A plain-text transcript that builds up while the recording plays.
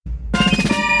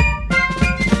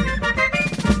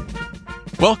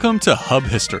Welcome to Hub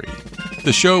History,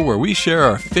 the show where we share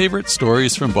our favorite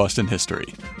stories from Boston history.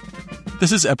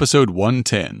 This is episode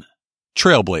 110,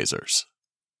 Trailblazers.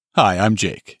 Hi, I'm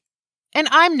Jake. And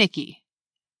I'm Nikki.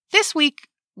 This week,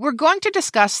 we're going to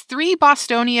discuss three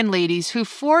Bostonian ladies who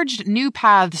forged new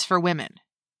paths for women.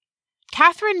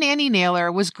 Catherine Nanny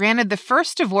Naylor was granted the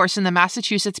first divorce in the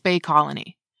Massachusetts Bay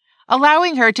Colony,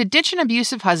 allowing her to ditch an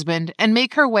abusive husband and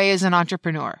make her way as an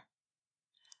entrepreneur.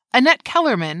 Annette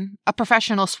Kellerman, a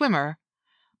professional swimmer,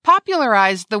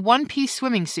 popularized the one-piece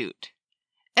swimming suit,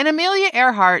 and Amelia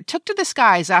Earhart took to the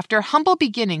skies after humble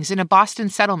beginnings in a Boston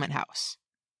settlement house.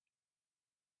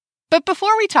 But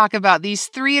before we talk about these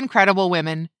three incredible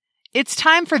women, it's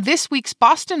time for this week's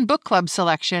Boston Book Club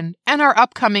selection and our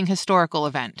upcoming historical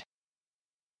event.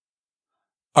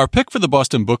 Our pick for the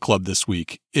Boston Book Club this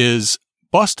week is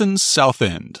Boston's South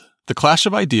End, The Clash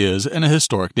of Ideas in a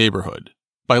Historic Neighborhood,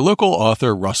 by local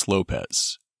author Russ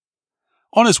Lopez.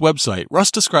 On his website,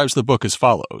 Russ describes the book as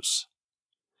follows.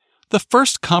 The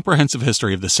first comprehensive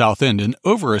history of the South End in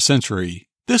over a century,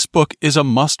 this book is a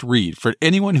must-read for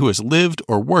anyone who has lived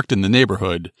or worked in the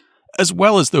neighborhood, as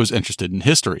well as those interested in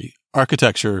history,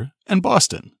 architecture, and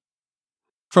Boston.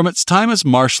 From its time as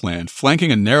marshland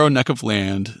flanking a narrow neck of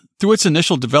land, through its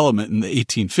initial development in the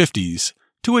 1850s,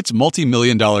 to its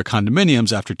multi-million-dollar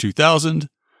condominiums after 2000,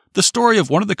 the story of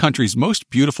one of the country's most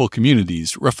beautiful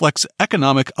communities reflects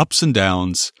economic ups and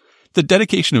downs, the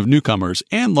dedication of newcomers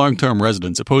and long-term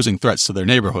residents opposing threats to their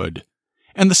neighborhood,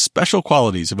 and the special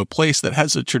qualities of a place that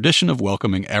has a tradition of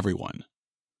welcoming everyone.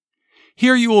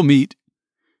 Here you will meet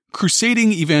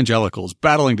crusading evangelicals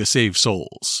battling to save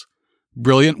souls,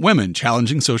 brilliant women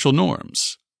challenging social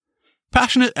norms,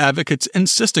 passionate advocates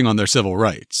insisting on their civil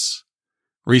rights,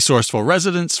 resourceful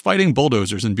residents fighting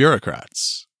bulldozers and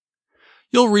bureaucrats.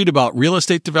 You'll read about real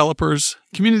estate developers,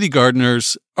 community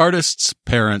gardeners, artists,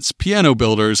 parents, piano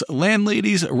builders,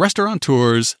 landladies,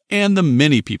 restaurateurs, and the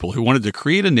many people who wanted to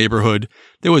create a neighborhood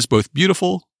that was both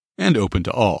beautiful and open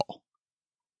to all.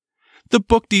 The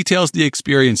book details the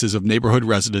experiences of neighborhood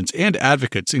residents and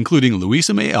advocates including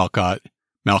Louisa May Alcott,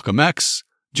 Malcolm X,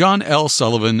 John L.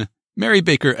 Sullivan, Mary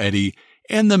Baker Eddy,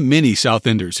 and the many South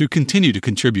Enders who continue to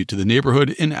contribute to the neighborhood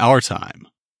in our time.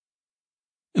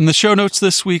 In the show notes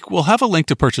this week, we'll have a link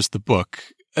to purchase the book,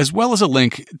 as well as a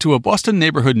link to a Boston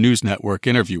Neighborhood News Network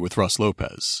interview with Russ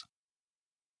Lopez.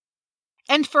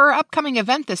 And for our upcoming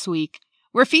event this week,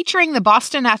 we're featuring the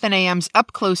Boston Athenaeum's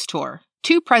Up Close Tour,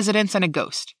 2 Presidents and a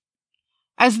Ghost.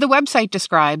 As the website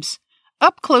describes,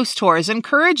 Up Close tours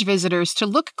encourage visitors to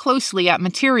look closely at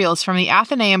materials from the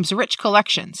Athenaeum's rich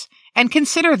collections and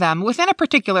consider them within a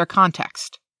particular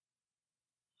context.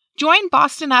 Join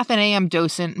Boston Athenaeum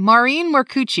docent Maureen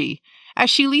Mercucci as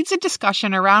she leads a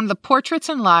discussion around the portraits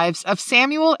and lives of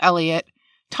Samuel Eliot,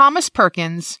 Thomas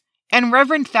Perkins, and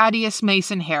Reverend Thaddeus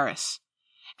Mason Harris,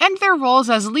 and their roles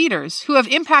as leaders who have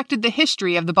impacted the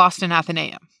history of the Boston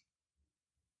Athenaeum.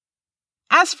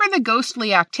 As for the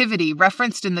ghostly activity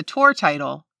referenced in the tour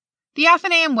title, the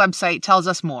Athenaeum website tells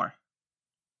us more.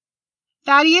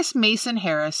 Thaddeus Mason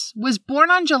Harris was born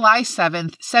on July 7,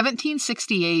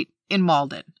 1768, in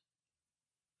Malden.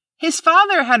 His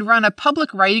father had run a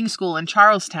public writing school in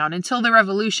Charlestown until the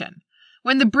Revolution,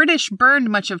 when the British burned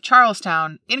much of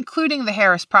Charlestown, including the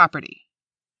Harris property.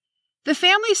 The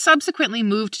family subsequently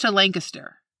moved to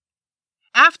Lancaster.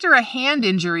 After a hand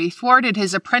injury thwarted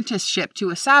his apprenticeship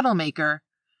to a saddlemaker,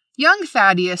 young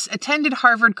Thaddeus attended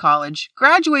Harvard College,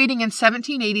 graduating in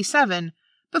 1787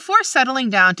 before settling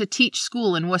down to teach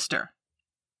school in Worcester.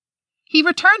 He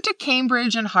returned to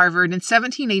Cambridge and Harvard in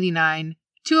 1789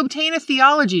 to obtain a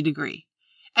theology degree,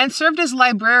 and served as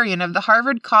librarian of the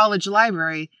Harvard College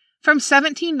Library from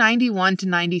 1791 to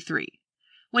 93,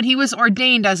 when he was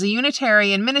ordained as a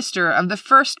Unitarian minister of the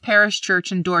First Parish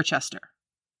Church in Dorchester.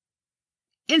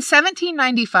 In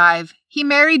 1795, he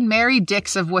married Mary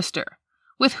Dix of Worcester,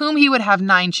 with whom he would have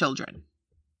 9 children.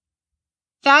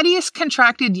 Thaddeus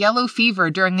contracted yellow fever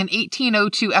during an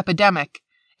 1802 epidemic,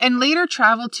 and later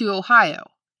traveled to Ohio,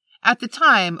 at the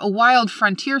time a wild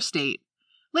frontier state,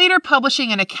 later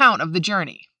publishing an account of the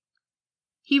journey.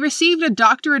 He received a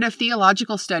doctorate of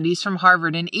theological studies from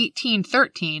Harvard in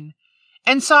 1813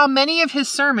 and saw many of his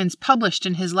sermons published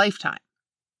in his lifetime.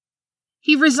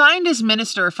 He resigned as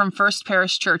minister from First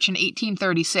Parish Church in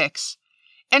 1836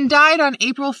 and died on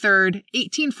April 3,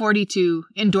 1842,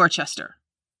 in Dorchester.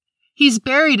 He's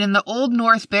buried in the Old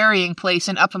North Burying Place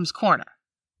in Upham's Corner.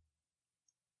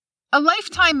 A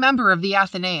lifetime member of the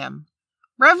Athenaeum,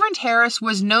 Reverend Harris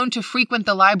was known to frequent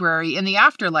the library in the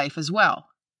afterlife as well.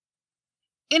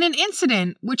 In an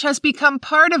incident which has become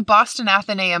part of Boston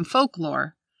Athenaeum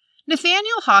folklore,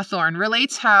 Nathaniel Hawthorne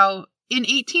relates how, in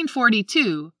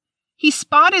 1842, he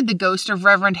spotted the ghost of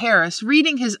Reverend Harris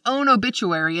reading his own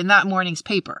obituary in that morning's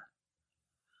paper.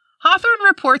 Hawthorne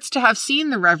reports to have seen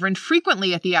the Reverend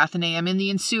frequently at the Athenaeum in the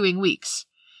ensuing weeks,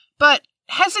 but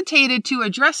hesitated to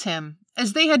address him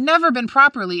as they had never been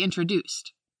properly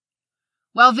introduced.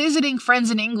 While visiting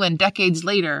friends in England decades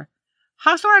later,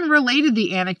 Hawthorne related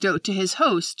the anecdote to his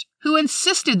host, who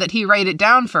insisted that he write it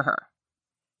down for her.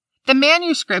 The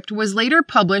manuscript was later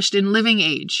published in Living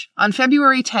Age on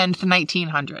February 10,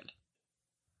 1900.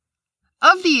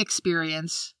 Of the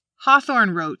experience, Hawthorne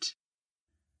wrote,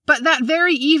 "But that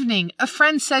very evening a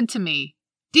friend said to me,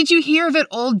 'Did you hear that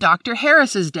old Dr.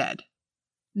 Harris is dead?'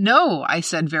 'No,' I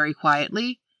said very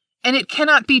quietly, 'and it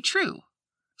cannot be true,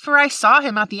 for I saw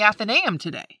him at the Athenaeum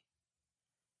today.'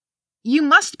 'You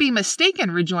must be mistaken,'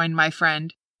 rejoined my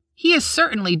friend. 'He is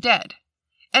certainly dead,'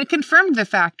 and confirmed the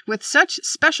fact with such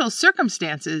special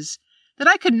circumstances that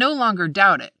I could no longer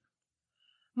doubt it.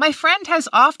 My friend has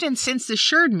often since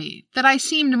assured me that I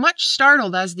seemed much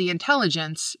startled as the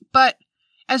intelligence, but,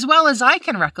 as well as I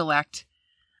can recollect,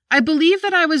 I believe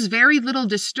that I was very little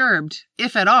disturbed,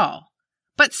 if at all,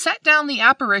 but set down the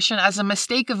apparition as a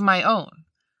mistake of my own,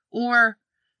 or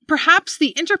perhaps the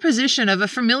interposition of a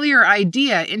familiar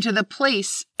idea into the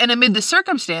place and amid the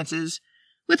circumstances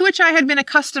with which I had been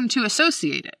accustomed to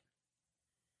associate it.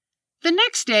 The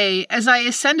next day, as I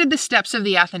ascended the steps of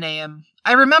the Athenaeum,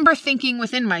 I remember thinking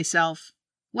within myself,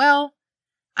 well,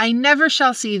 I never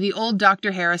shall see the old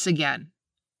Dr. Harris again.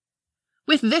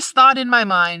 With this thought in my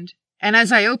mind, and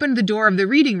as I opened the door of the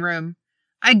reading room,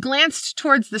 I glanced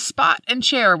towards the spot and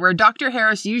chair where Dr.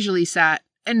 Harris usually sat,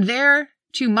 and there,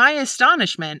 to my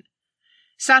astonishment,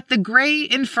 sat the gray,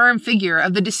 infirm figure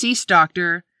of the deceased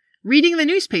doctor, reading the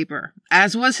newspaper,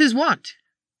 as was his wont.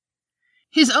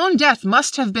 His own death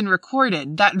must have been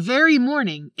recorded that very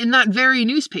morning in that very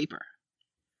newspaper.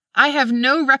 I have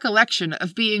no recollection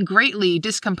of being greatly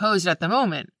discomposed at the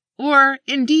moment, or,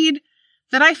 indeed,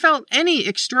 that I felt any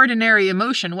extraordinary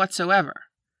emotion whatsoever.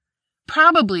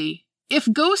 Probably,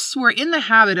 if ghosts were in the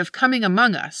habit of coming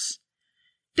among us,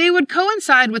 they would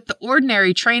coincide with the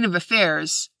ordinary train of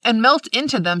affairs and melt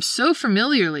into them so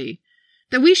familiarly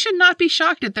that we should not be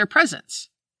shocked at their presence.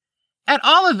 At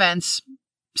all events,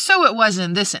 so it was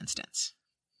in this instance.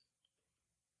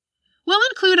 We'll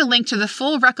include a link to the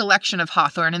full recollection of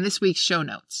Hawthorne in this week's show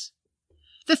notes.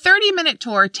 The 30-minute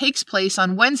tour takes place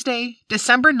on Wednesday,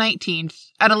 December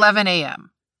 19th at 11 a.m.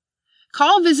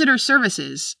 Call visitor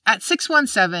services at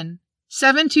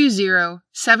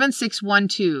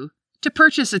 617-720-7612 to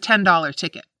purchase a $10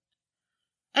 ticket.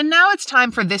 And now it's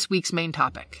time for this week's main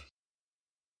topic.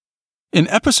 In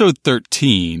episode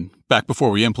 13, back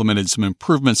before we implemented some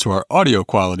improvements to our audio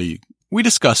quality, we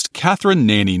discussed Catherine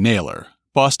Nanny Naylor,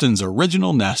 Boston's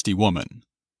original nasty woman.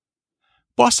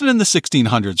 Boston in the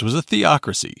 1600s was a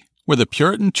theocracy, where the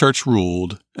Puritan church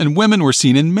ruled, and women were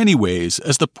seen in many ways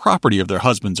as the property of their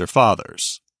husbands or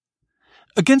fathers.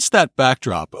 Against that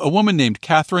backdrop, a woman named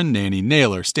Catherine Nanny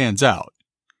Naylor stands out.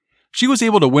 She was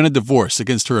able to win a divorce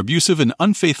against her abusive and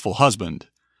unfaithful husband,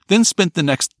 then spent the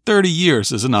next 30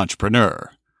 years as an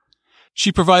entrepreneur.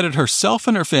 She provided herself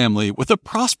and her family with a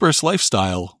prosperous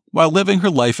lifestyle while living her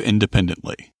life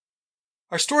independently.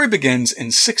 Our story begins in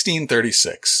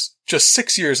 1636, just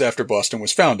 6 years after Boston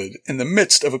was founded, in the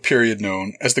midst of a period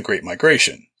known as the Great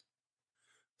Migration.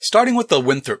 Starting with the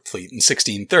Winthrop fleet in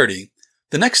 1630,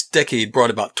 the next decade brought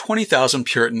about 20,000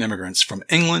 Puritan immigrants from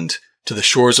England to the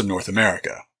shores of North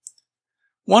America.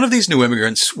 One of these new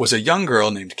immigrants was a young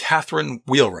girl named Catherine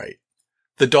Wheelwright,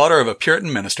 the daughter of a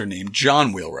Puritan minister named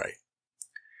John Wheelwright.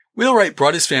 Wheelwright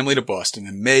brought his family to Boston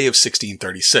in May of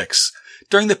 1636,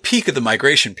 during the peak of the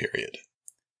migration period.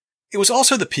 It was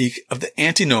also the peak of the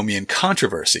antinomian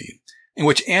controversy, in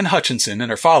which Anne Hutchinson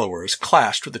and her followers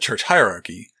clashed with the church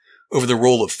hierarchy over the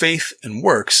role of faith and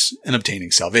works in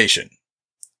obtaining salvation.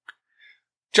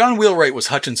 John Wheelwright was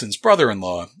Hutchinson's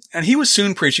brother-in-law, and he was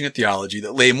soon preaching a theology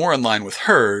that lay more in line with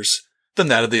hers than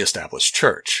that of the established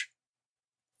church.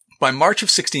 By March of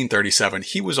 1637,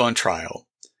 he was on trial,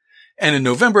 and in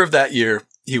November of that year,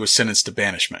 he was sentenced to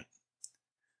banishment.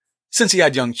 Since he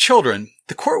had young children,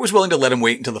 the court was willing to let him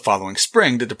wait until the following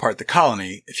spring to depart the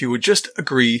colony if he would just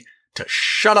agree to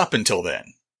shut up until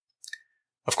then.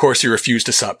 Of course, he refused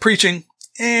to stop preaching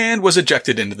and was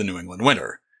ejected into the New England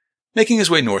winter, making his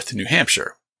way north to New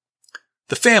Hampshire.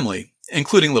 The family,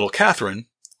 including little Catherine,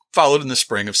 followed in the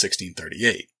spring of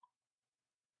 1638.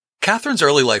 Catherine's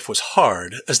early life was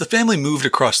hard as the family moved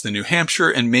across the New Hampshire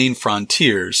and Maine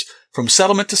frontiers from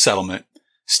settlement to settlement,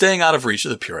 staying out of reach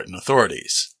of the Puritan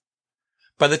authorities.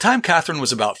 By the time Catherine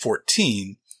was about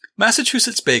 14,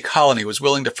 Massachusetts Bay Colony was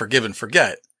willing to forgive and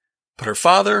forget, but her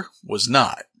father was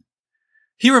not.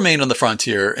 He remained on the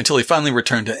frontier until he finally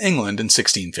returned to England in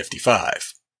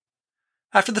 1655.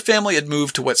 After the family had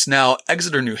moved to what's now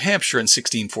Exeter, New Hampshire in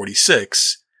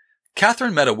 1646,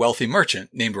 Catherine met a wealthy merchant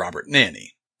named Robert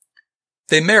Nanny.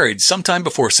 They married sometime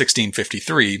before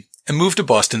 1653 and moved to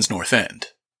Boston's North End.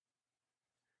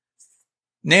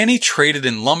 Nanny traded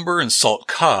in lumber and salt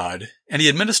cod, and he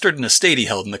administered an estate he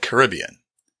held in the Caribbean.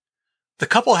 The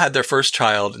couple had their first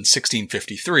child in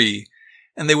 1653,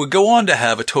 and they would go on to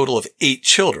have a total of 8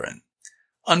 children.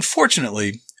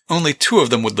 Unfortunately, only 2 of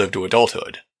them would live to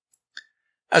adulthood.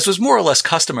 As was more or less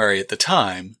customary at the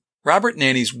time, Robert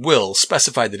Nanny's will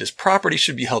specified that his property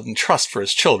should be held in trust for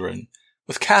his children,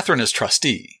 with Catherine as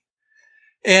trustee.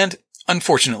 And,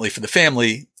 unfortunately for the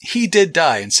family, he did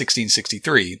die in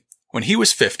 1663, when he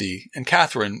was 50 and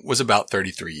Catherine was about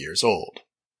 33 years old.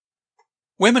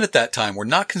 Women at that time were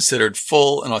not considered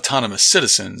full and autonomous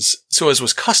citizens, so as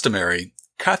was customary,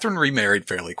 Catherine remarried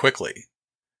fairly quickly.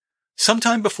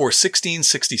 Sometime before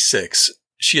 1666,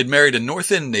 she had married a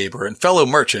North End neighbor and fellow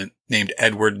merchant named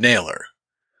Edward Naylor.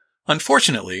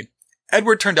 Unfortunately,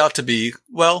 Edward turned out to be,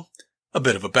 well, a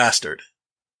bit of a bastard.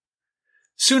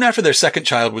 Soon after their second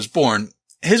child was born,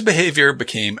 his behavior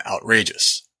became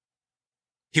outrageous.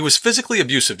 He was physically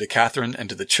abusive to Catherine and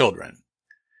to the children.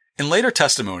 In later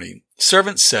testimony,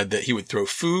 servants said that he would throw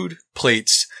food,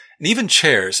 plates, and even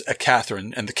chairs at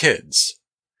Catherine and the kids.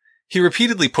 He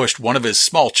repeatedly pushed one of his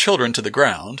small children to the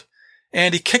ground,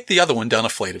 and he kicked the other one down a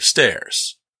flight of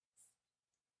stairs.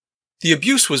 The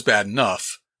abuse was bad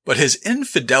enough, but his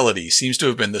infidelity seems to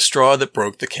have been the straw that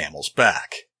broke the camel's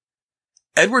back.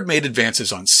 Edward made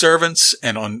advances on servants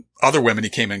and on other women he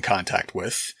came in contact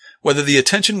with, whether the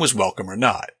attention was welcome or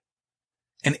not.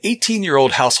 An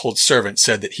 18-year-old household servant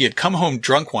said that he had come home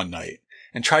drunk one night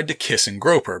and tried to kiss and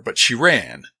grope her, but she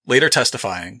ran, later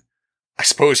testifying, "I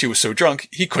suppose he was so drunk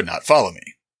he could not follow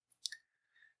me."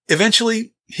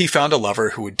 Eventually, he found a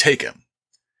lover who would take him.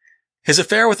 His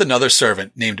affair with another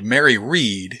servant named Mary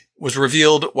Reed was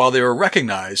revealed while they were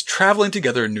recognized traveling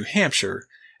together in New Hampshire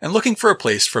and looking for a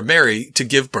place for Mary to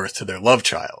give birth to their love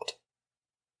child.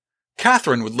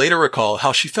 Catherine would later recall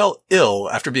how she felt ill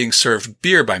after being served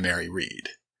beer by Mary Reed.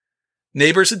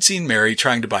 Neighbors had seen Mary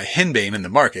trying to buy henbane in the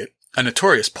market, a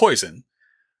notorious poison,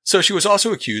 so she was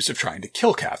also accused of trying to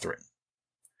kill Catherine.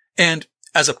 And,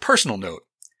 as a personal note,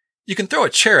 you can throw a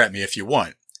chair at me if you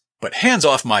want, but hands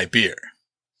off my beer.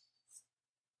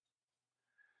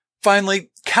 Finally,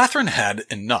 Catherine had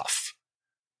enough.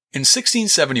 In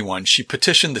 1671, she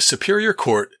petitioned the Superior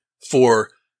Court for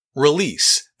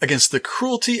release against the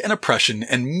cruelty and oppression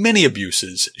and many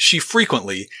abuses she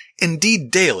frequently,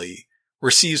 indeed daily,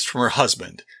 receives from her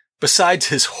husband, besides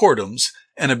his whoredoms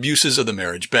and abuses of the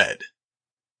marriage bed.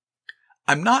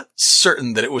 I'm not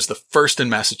certain that it was the first in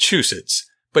Massachusetts,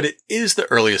 but it is the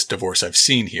earliest divorce I've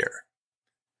seen here.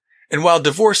 And while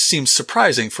divorce seems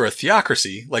surprising for a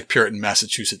theocracy like Puritan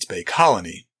Massachusetts Bay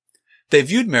Colony, they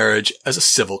viewed marriage as a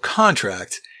civil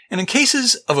contract, and in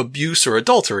cases of abuse or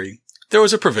adultery, there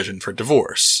was a provision for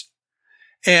divorce.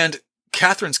 And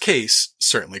Catherine's case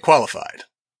certainly qualified.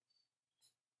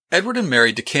 Edward and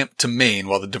Mary decamped to Maine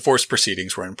while the divorce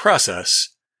proceedings were in process,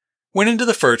 went into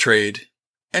the fur trade,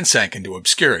 and sank into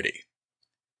obscurity.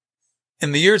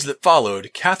 In the years that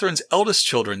followed, Catherine's eldest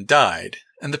children died,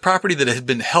 and the property that had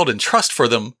been held in trust for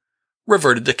them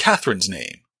reverted to Catherine's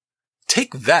name.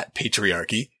 Take that,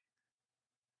 patriarchy!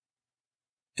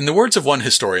 In the words of one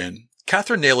historian,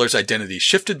 Catherine Naylor's identity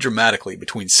shifted dramatically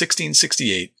between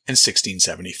 1668 and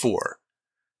 1674.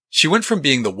 She went from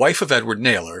being the wife of Edward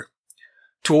Naylor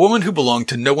to a woman who belonged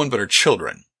to no one but her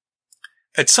children.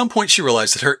 At some point she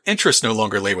realized that her interests no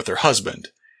longer lay with her husband,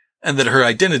 and that her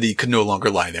identity could no longer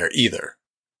lie there either.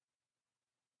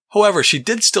 However, she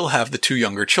did still have the 2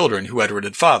 younger children who Edward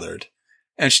had fathered,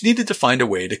 and she needed to find a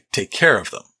way to take care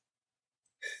of them.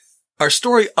 Our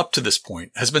story up to this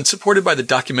point has been supported by the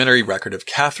documentary record of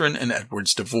Catherine and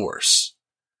Edward's divorce.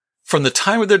 From the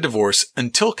time of their divorce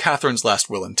until Catherine's last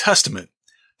will and testament,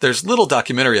 there's little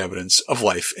documentary evidence of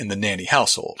life in the Nanny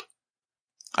household.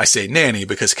 I say Nanny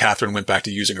because Catherine went back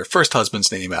to using her first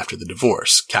husband's name after the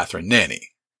divorce, Catherine Nanny.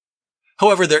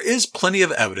 However, there is plenty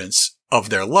of evidence of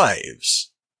their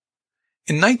lives.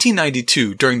 In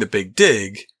 1992, during the Big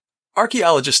Dig,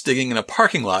 archaeologists digging in a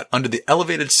parking lot under the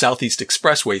elevated Southeast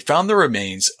Expressway found the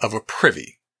remains of a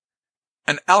privy.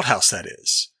 An outhouse, that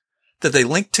is, that they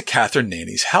linked to Catherine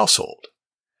Nanny's household.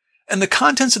 And the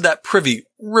contents of that privy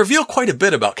reveal quite a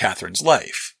bit about Catherine's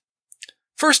life.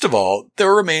 First of all, there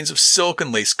are remains of silk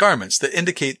and lace garments that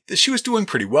indicate that she was doing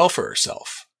pretty well for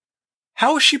herself.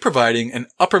 How was she providing an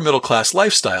upper-middle-class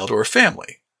lifestyle to her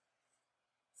family?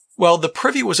 Well, the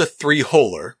Privy was a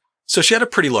 3-holer, so she had a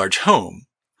pretty large home,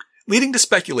 leading to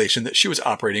speculation that she was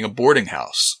operating a boarding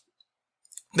house.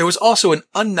 There was also an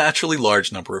unnaturally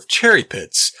large number of cherry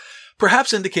pits,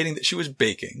 perhaps indicating that she was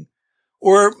baking,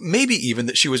 or maybe even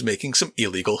that she was making some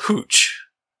illegal hooch.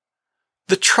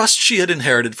 The trust she had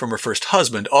inherited from her first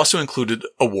husband also included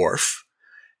a wharf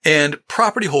and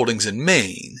property holdings in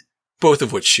Maine, both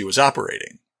of which she was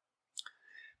operating.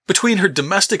 Between her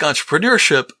domestic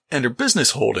entrepreneurship and her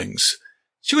business holdings,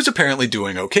 she was apparently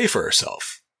doing okay for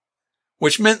herself,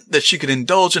 which meant that she could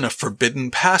indulge in a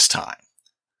forbidden pastime.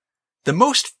 The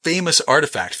most famous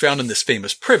artifact found in this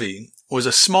famous privy was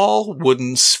a small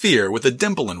wooden sphere with a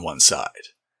dimple in one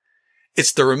side.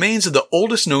 It's the remains of the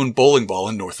oldest known bowling ball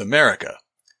in North America.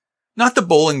 Not the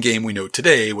bowling game we know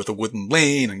today with a wooden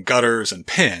lane and gutters and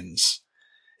pins.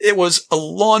 It was a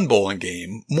lawn bowling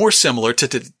game more similar to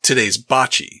today's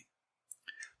bocce.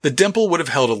 The dimple would have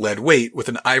held a lead weight with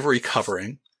an ivory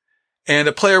covering, and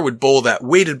a player would bowl that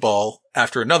weighted ball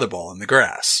after another ball in the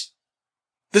grass.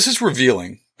 This is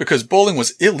revealing because bowling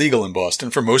was illegal in Boston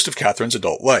for most of Catherine's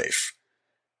adult life.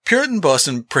 Puritan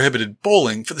Boston prohibited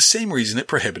bowling for the same reason it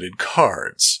prohibited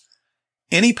cards.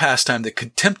 Any pastime that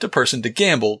could tempt a person to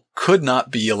gamble could not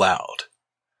be allowed.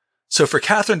 So for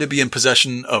Catherine to be in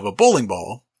possession of a bowling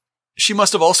ball, she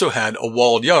must have also had a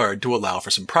walled yard to allow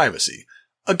for some privacy.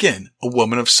 Again, a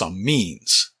woman of some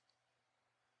means.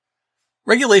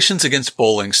 Regulations against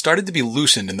bowling started to be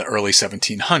loosened in the early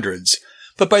 1700s,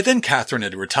 but by then Catherine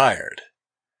had retired.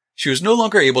 She was no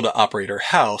longer able to operate her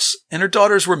house, and her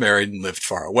daughters were married and lived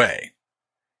far away.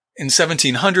 In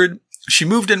 1700, she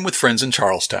moved in with friends in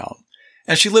Charlestown,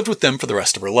 and she lived with them for the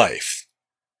rest of her life.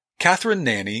 Catherine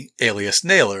Nanny, alias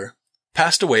Naylor,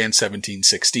 passed away in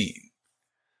 1716.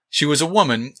 She was a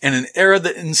woman in an era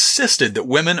that insisted that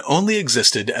women only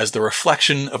existed as the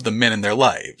reflection of the men in their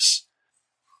lives.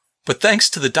 But thanks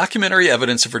to the documentary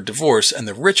evidence of her divorce and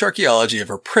the rich archaeology of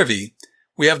her privy,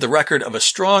 we have the record of a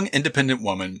strong, independent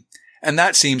woman, and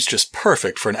that seems just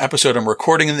perfect for an episode I'm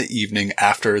recording in the evening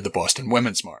after the Boston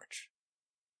Women's March.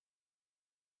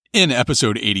 In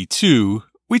episode 82,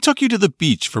 we took you to the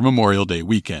beach for Memorial Day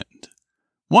weekend.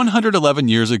 111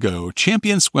 years ago,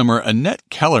 champion swimmer Annette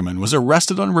Kellerman was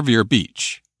arrested on Revere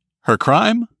Beach. Her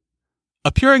crime?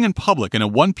 Appearing in public in a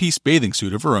one-piece bathing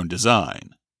suit of her own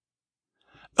design.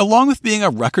 Along with being a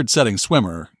record-setting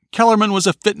swimmer, Kellerman was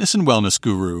a fitness and wellness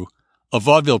guru, a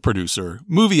vaudeville producer,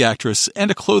 movie actress, and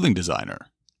a clothing designer.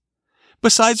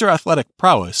 Besides her athletic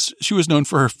prowess, she was known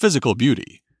for her physical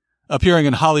beauty, appearing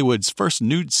in Hollywood's first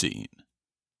nude scene.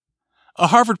 A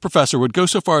Harvard professor would go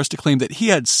so far as to claim that he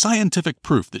had scientific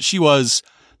proof that she was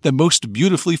the most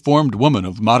beautifully formed woman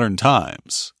of modern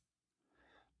times.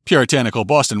 Puritanical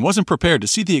Boston wasn't prepared to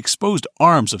see the exposed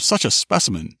arms of such a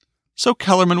specimen, so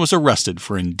Kellerman was arrested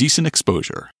for indecent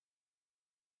exposure.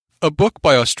 A book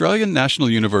by Australian National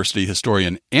University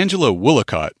historian Angela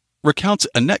Woolacott recounts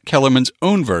Annette Kellerman's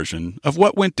own version of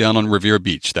what went down on Revere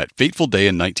Beach that fateful day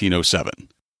in 1907.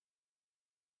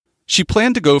 She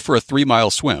planned to go for a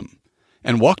 3-mile swim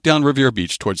and walked down Revere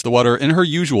Beach towards the water in her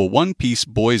usual one-piece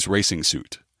boys' racing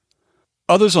suit.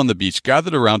 Others on the beach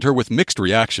gathered around her with mixed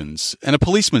reactions, and a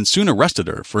policeman soon arrested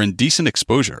her for indecent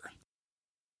exposure.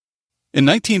 In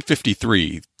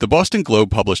 1953, the Boston Globe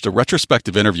published a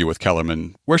retrospective interview with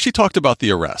Kellerman where she talked about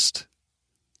the arrest.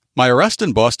 My arrest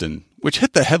in Boston, which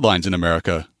hit the headlines in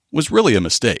America, was really a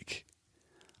mistake.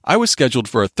 I was scheduled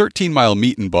for a 13-mile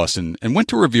meet in Boston and went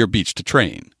to Revere Beach to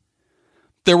train.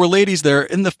 There were ladies there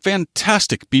in the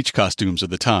fantastic beach costumes of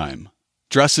the time.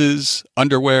 Dresses,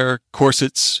 underwear,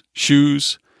 corsets,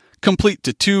 shoes, complete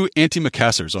to 2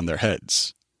 antimacassars on their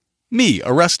heads. Me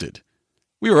arrested.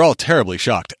 We were all terribly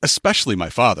shocked, especially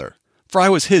my father, for I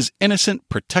was his innocent,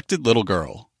 protected little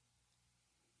girl.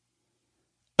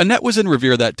 Annette was in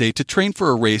Revere that day to train for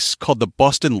a race called the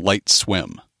Boston Light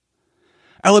Swim.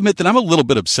 I'll admit that I'm a little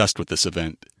bit obsessed with this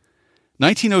event.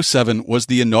 1907 was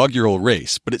the inaugural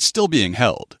race, but it's still being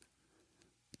held.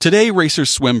 Today,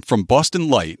 racers swim from Boston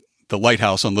Light, the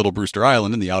lighthouse on Little Brewster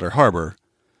Island in the Outer Harbor,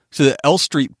 to the L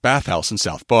Street Bathhouse in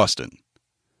South Boston.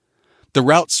 The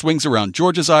route swings around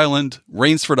George's Island,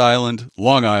 Rainsford Island,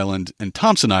 Long Island, and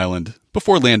Thompson Island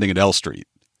before landing at L Street.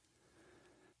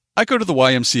 I go to the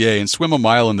YMCA and swim a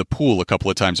mile in the pool a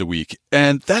couple of times a week,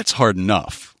 and that's hard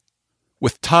enough.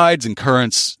 With tides and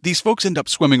currents, these folks end up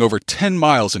swimming over 10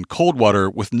 miles in cold water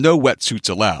with no wetsuits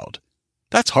allowed.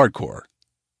 That's hardcore.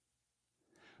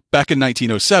 Back in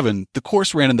 1907, the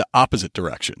course ran in the opposite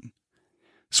direction.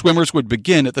 Swimmers would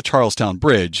begin at the Charlestown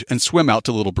Bridge and swim out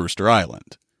to Little Brewster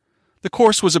Island. The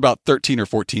course was about 13 or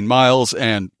 14 miles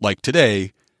and, like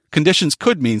today, conditions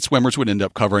could mean swimmers would end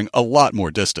up covering a lot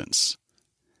more distance.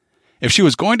 If she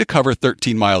was going to cover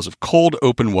 13 miles of cold,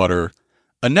 open water,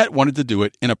 Annette wanted to do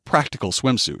it in a practical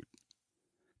swimsuit.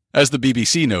 As the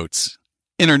BBC notes,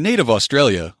 in her native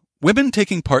Australia, women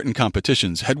taking part in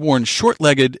competitions had worn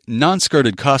short-legged,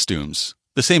 non-skirted costumes,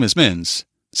 the same as men's,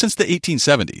 since the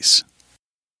 1870s.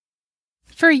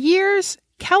 For years,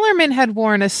 Kellerman had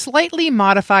worn a slightly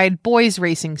modified boys'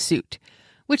 racing suit,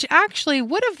 which actually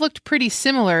would have looked pretty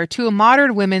similar to a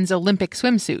modern women's Olympic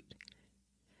swimsuit.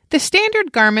 The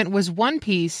standard garment was one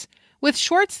piece, with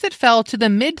shorts that fell to the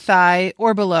mid-thigh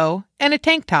or below, and a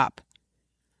tank top.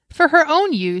 For her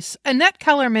own use, Annette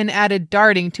Kellerman added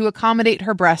darting to accommodate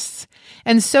her breasts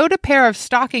and sewed a pair of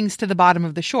stockings to the bottom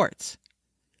of the shorts.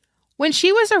 When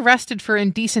she was arrested for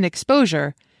indecent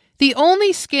exposure, the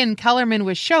only skin Kellerman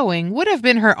was showing would have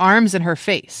been her arms and her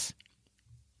face.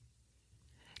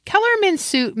 Kellerman's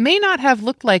suit may not have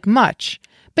looked like much,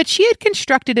 but she had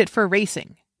constructed it for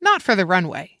racing, not for the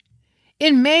runway.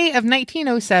 In May of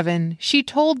 1907, she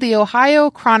told the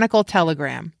Ohio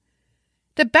Chronicle-Telegram,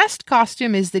 "The best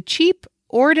costume is the cheap,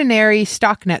 ordinary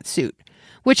stocknet suit,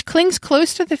 which clings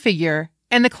close to the figure,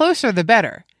 and the closer the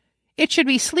better. It should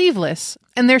be sleeveless,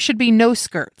 and there should be no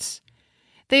skirts.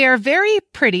 They are very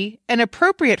pretty and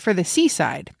appropriate for the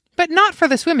seaside, but not for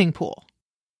the swimming pool."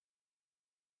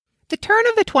 The turn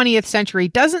of the 20th century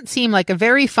doesn't seem like a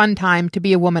very fun time to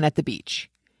be a woman at the beach.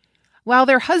 While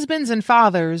their husbands and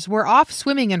fathers were off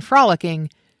swimming and frolicking,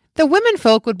 the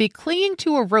womenfolk would be clinging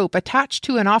to a rope attached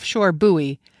to an offshore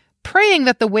buoy, praying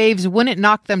that the waves wouldn't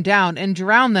knock them down and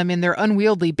drown them in their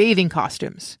unwieldy bathing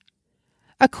costumes.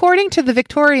 According to the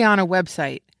Victoriana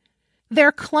website,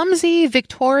 their clumsy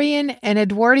Victorian and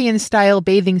Edwardian-style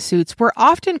bathing suits were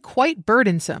often quite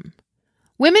burdensome.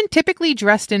 Women typically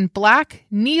dressed in black,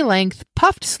 knee-length,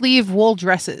 puffed-sleeve wool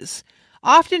dresses,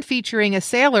 often featuring a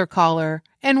sailor collar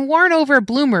and worn over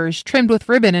bloomers trimmed with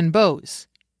ribbon and bows.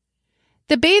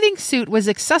 The bathing suit was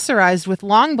accessorized with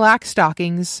long black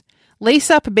stockings,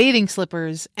 lace-up bathing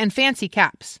slippers, and fancy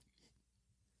caps.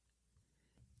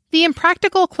 The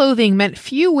impractical clothing meant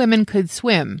few women could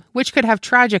swim, which could have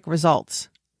tragic results.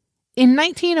 In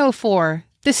 1904,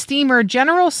 the steamer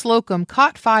General Slocum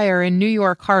caught fire in New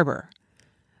York Harbor.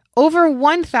 Over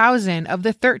 1,000 of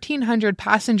the 1,300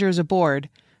 passengers aboard,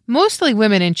 mostly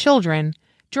women and children,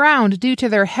 drowned due to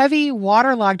their heavy,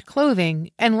 waterlogged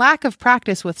clothing and lack of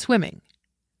practice with swimming.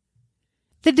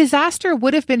 The disaster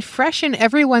would have been fresh in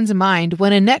everyone's mind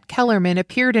when Annette Kellerman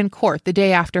appeared in court the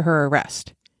day after her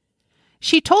arrest.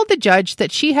 She told the judge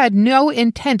that she had no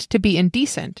intent to be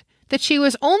indecent, that she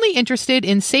was only interested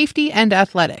in safety and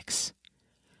athletics.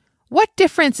 "What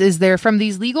difference is there from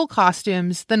these legal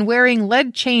costumes than wearing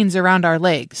lead chains around our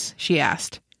legs?" she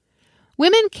asked.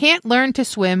 "Women can't learn to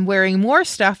swim wearing more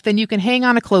stuff than you can hang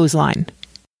on a clothesline."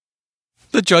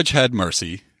 The judge had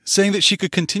mercy, saying that she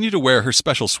could continue to wear her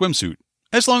special swimsuit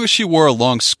as long as she wore a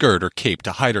long skirt or cape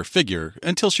to hide her figure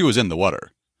until she was in the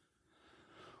water.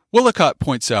 Willicott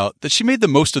points out that she made the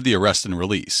most of the arrest and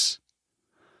release.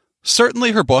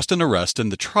 Certainly her Boston arrest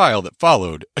and the trial that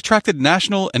followed attracted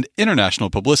national and international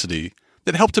publicity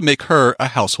that helped to make her a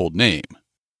household name.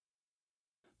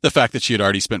 The fact that she had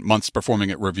already spent months performing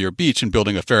at Revere Beach and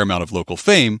building a fair amount of local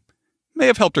fame may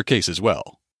have helped her case as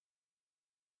well.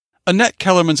 Annette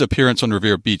Kellerman's appearance on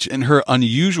Revere Beach in her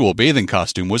unusual bathing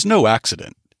costume was no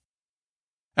accident.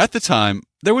 At the time,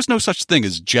 there was no such thing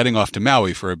as jetting off to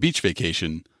Maui for a beach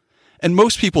vacation, and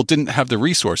most people didn't have the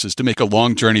resources to make a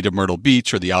long journey to Myrtle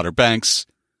Beach or the Outer Banks,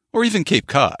 or even Cape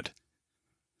Cod.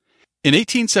 In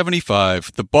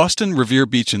 1875, the Boston, Revere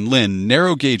Beach and Lynn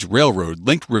narrow-gauge railroad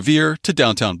linked Revere to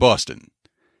downtown Boston,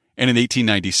 and in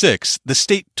 1896, the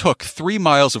state took 3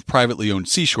 miles of privately owned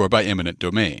seashore by eminent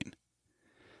domain.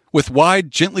 With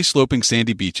wide, gently sloping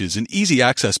sandy beaches and easy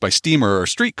access by steamer or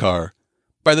streetcar,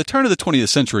 by the turn of the 20th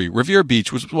century, Revere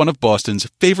Beach was one of Boston's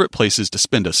favorite places to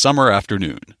spend a summer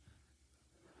afternoon.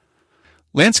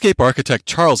 Landscape architect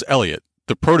Charles Eliot,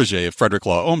 the protege of Frederick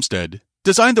Law Olmsted,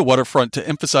 designed the waterfront to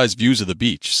emphasize views of the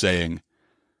beach, saying,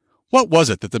 "What was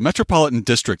it that the Metropolitan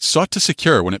District sought to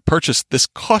secure when it purchased this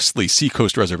costly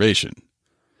seacoast reservation?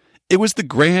 It was the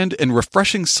grand and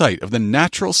refreshing sight of the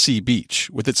natural sea beach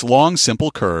with its long,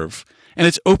 simple curve and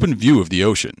its open view of the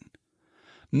ocean.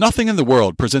 Nothing in the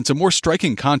world presents a more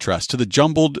striking contrast to the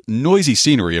jumbled, noisy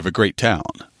scenery of a great town."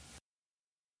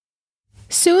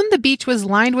 Soon the beach was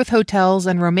lined with hotels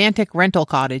and romantic rental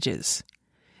cottages.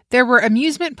 There were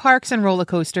amusement parks and roller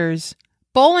coasters,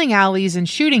 bowling alleys and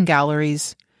shooting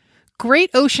galleries, Great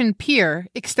Ocean Pier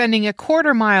extending a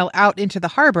quarter-mile out into the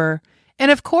harbor,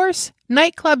 and of course,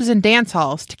 nightclubs and dance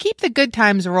halls to keep the good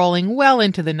times rolling well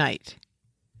into the night.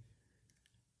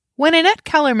 When Annette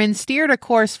Kellerman steered a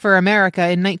course for America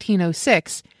in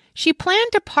 1906, she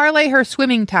planned to parlay her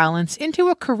swimming talents into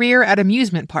a career at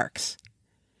amusement parks.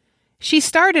 She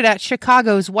started at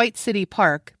Chicago's White City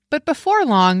Park, but before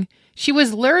long, she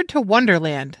was lured to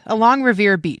Wonderland along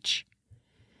Revere Beach.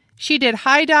 She did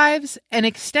high dives and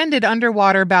extended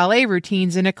underwater ballet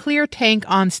routines in a clear tank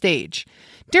on stage,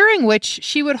 during which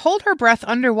she would hold her breath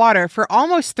underwater for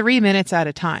almost 3 minutes at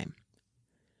a time.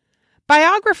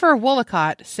 Biographer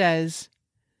Woolacott says,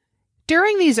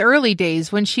 "During these early days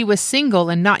when she was single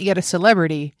and not yet a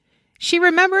celebrity, she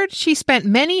remembered she spent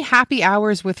many happy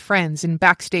hours with friends in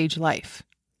backstage life.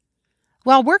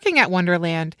 While working at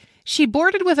Wonderland, she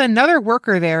boarded with another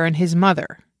worker there and his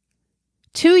mother.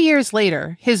 2 years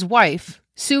later, his wife,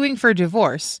 suing for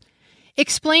divorce,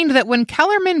 explained that when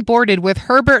Kellerman boarded with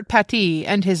Herbert Pattee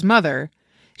and his mother,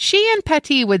 she and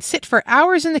Pattee would sit for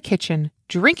hours in the kitchen,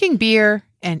 drinking beer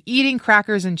and eating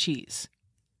crackers and cheese."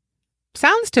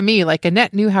 Sounds to me like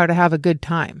Annette knew how to have a good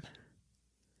time.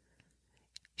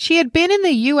 She had been in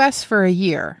the U.S. for a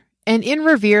year and in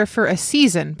Revere for a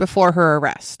season before her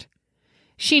arrest.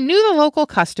 She knew the local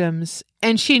customs,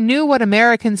 and she knew what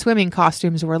American swimming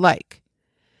costumes were like.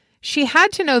 She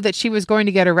had to know that she was going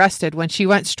to get arrested when she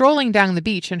went strolling down the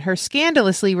beach in her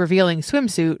scandalously revealing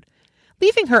swimsuit,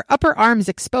 leaving her upper arms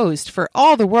exposed for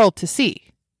all the world to see.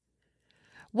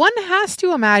 One has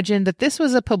to imagine that this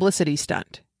was a publicity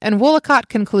stunt, and Woolacott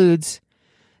concludes,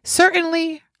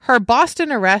 "Certainly, her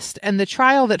Boston arrest and the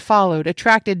trial that followed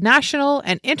attracted national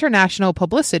and international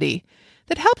publicity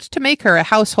that helped to make her a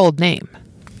household name."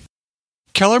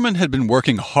 Kellerman had been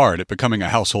working hard at becoming a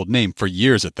household name for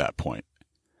years at that point.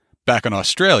 Back in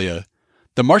Australia,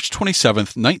 the March 27,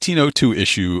 1902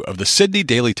 issue of the Sydney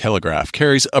Daily Telegraph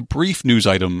carries a brief news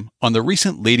item on the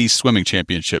recent Ladies Swimming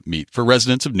Championship meet for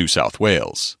residents of New South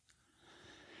Wales.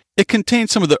 It contained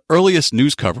some of the earliest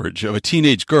news coverage of a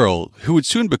teenage girl who would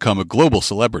soon become a global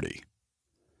celebrity.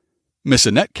 Miss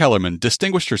Annette Kellerman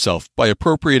distinguished herself by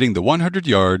appropriating the 100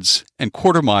 yards and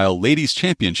quarter-mile Ladies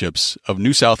Championships of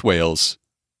New South Wales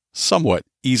somewhat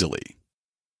easily.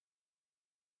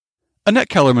 Annette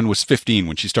Kellerman was 15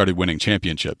 when she started winning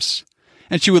championships,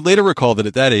 and she would later recall that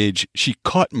at that age she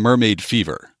caught mermaid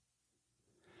fever.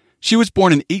 She was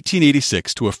born in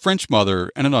 1886 to a French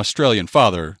mother and an Australian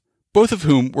father, both of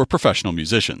whom were professional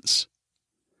musicians.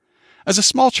 As a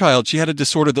small child, she had a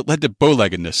disorder that led to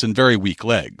bow-leggedness and very weak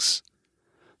legs.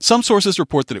 Some sources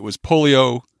report that it was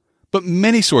polio, but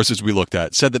many sources we looked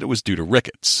at said that it was due to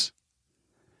rickets.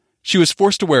 She was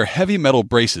forced to wear heavy metal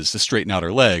braces to straighten out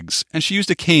her legs, and she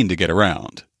used a cane to get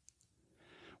around.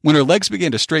 When her legs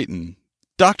began to straighten,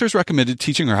 doctors recommended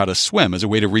teaching her how to swim as a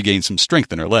way to regain some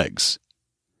strength in her legs.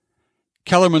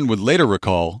 Kellerman would later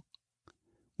recall,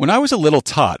 "When I was a little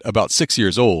tot, about 6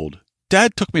 years old,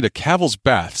 Dad took me to Cavil's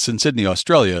Baths in Sydney,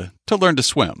 Australia, to learn to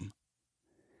swim.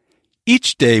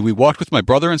 Each day we walked with my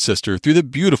brother and sister through the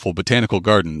beautiful botanical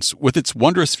gardens with its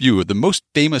wondrous view of the most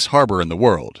famous harbor in the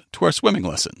world to our swimming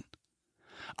lesson.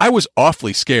 I was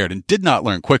awfully scared and did not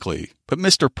learn quickly, but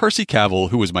Mr. Percy Cavil,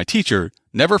 who was my teacher,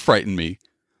 never frightened me,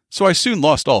 so I soon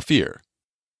lost all fear.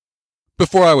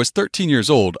 Before I was 13 years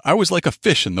old, I was like a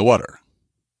fish in the water."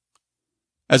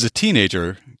 As a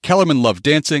teenager, Kellerman loved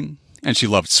dancing, and she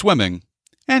loved swimming,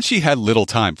 and she had little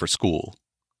time for school.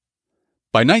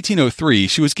 By 1903,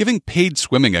 she was giving paid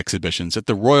swimming exhibitions at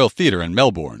the Royal Theatre in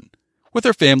Melbourne, with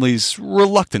her family's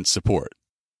reluctant support.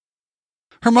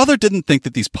 Her mother didn't think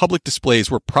that these public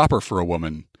displays were proper for a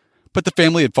woman, but the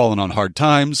family had fallen on hard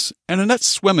times, and Annette's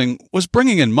swimming was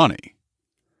bringing in money.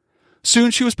 Soon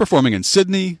she was performing in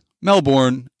Sydney,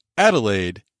 Melbourne,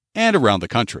 Adelaide, and around the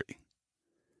country.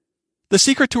 The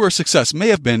secret to her success may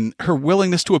have been her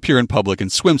willingness to appear in public in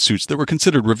swimsuits that were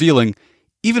considered revealing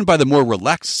even by the more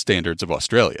relaxed standards of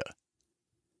Australia.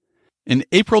 In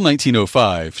April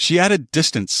 1905, she added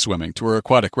distance swimming to her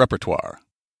aquatic repertoire.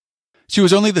 She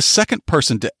was only the second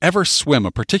person to ever swim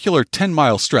a particular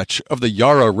 10-mile stretch of the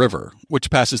Yarra River, which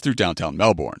passes through downtown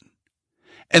Melbourne,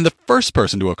 and the first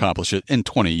person to accomplish it in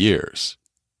 20 years.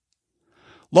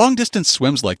 Long-distance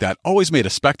swims like that always made a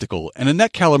spectacle, and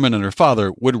Annette Kellerman and her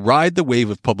father would ride the wave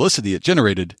of publicity it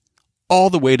generated all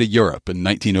the way to Europe in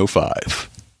 1905.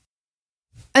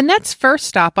 Annette's first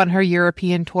stop on her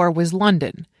European tour was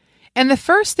London, and the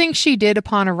first thing she did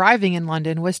upon arriving in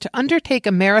London was to undertake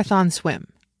a marathon swim.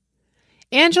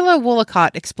 Angela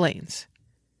Woolacott explains,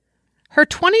 "Her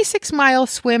 26-mile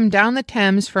swim down the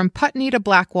Thames from Putney to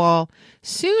Blackwall,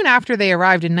 soon after they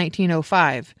arrived in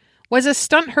 1905, was a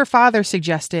stunt her father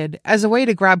suggested as a way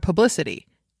to grab publicity,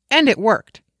 and it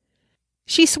worked.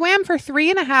 She swam for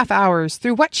 3.5 hours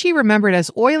through what she remembered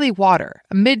as oily water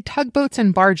amid tugboats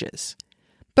and barges.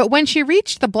 But when she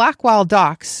reached the Blackwall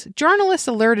docks, journalists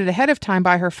alerted ahead of time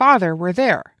by her father were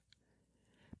there.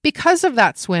 Because of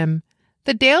that swim,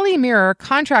 the Daily Mirror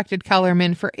contracted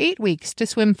Kellerman for 8 weeks to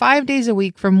swim 5 days a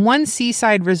week from one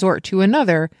seaside resort to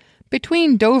another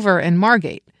between Dover and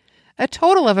Margate, a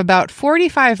total of about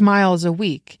 45 miles a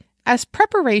week, as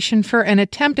preparation for an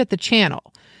attempt at the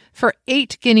Channel for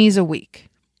 8 guineas a week.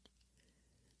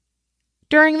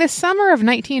 During the summer of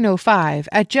 1905,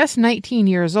 at just 19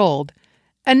 years old,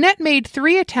 Annette made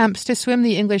 3 attempts to swim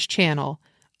the English Channel,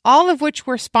 all of which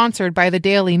were sponsored by the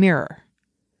Daily Mirror.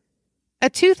 A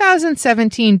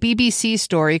 2017 BBC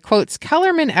story quotes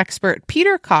Kellerman expert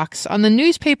Peter Cox on the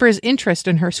newspaper's interest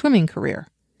in her swimming career.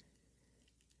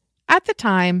 At the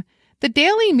time, the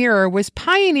Daily Mirror was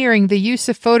pioneering the use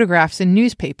of photographs in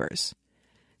newspapers.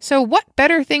 So what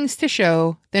better things to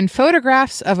show than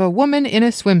photographs of a woman in a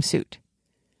swimsuit?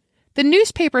 The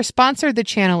newspaper sponsored the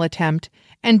Channel attempt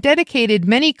and dedicated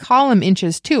many column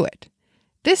inches to it.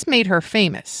 This made her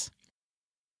famous.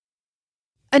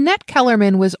 Annette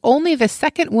Kellerman was only the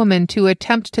second woman to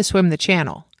attempt to swim the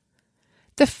Channel.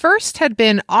 The first had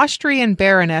been Austrian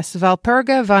Baroness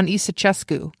Walpurga von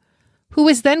Isacescu, who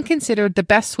was then considered the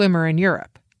best swimmer in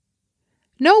Europe.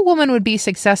 No woman would be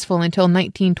successful until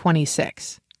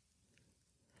 1926.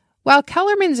 While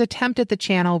Kellerman's attempt at the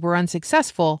Channel were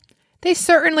unsuccessful, they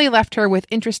certainly left her with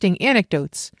interesting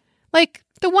anecdotes, like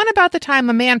the one about the time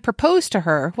a man proposed to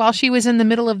her while she was in the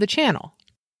middle of the Channel.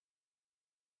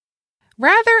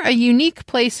 Rather a unique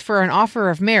place for an offer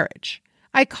of marriage.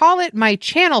 I call it my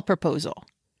Channel proposal.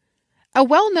 A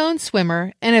well-known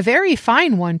swimmer, and a very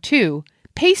fine one too,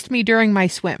 paced me during my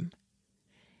swim.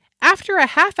 After a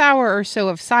half hour or so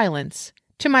of silence,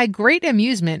 to my great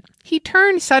amusement, he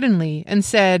turned suddenly and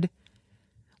said,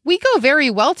 "We go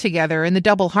very well together in the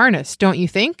double harness, don't you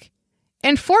think?"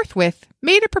 And forthwith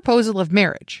made a proposal of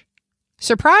marriage.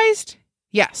 Surprised?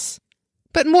 Yes.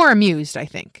 But more amused, I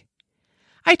think.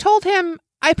 I told him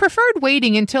I preferred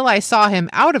waiting until I saw him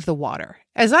out of the water,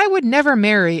 as I would never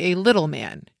marry a little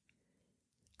man.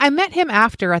 I met him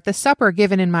after at the supper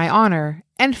given in my honor,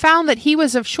 and found that he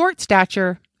was of short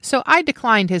stature, so I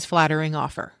declined his flattering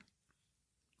offer.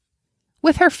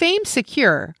 With her fame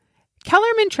secure,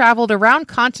 Kellerman traveled around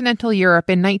continental Europe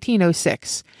in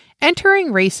 1906,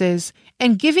 entering races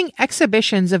and giving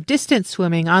exhibitions of distance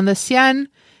swimming on the Seine,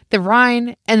 the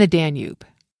Rhine, and the Danube.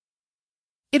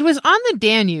 It was on the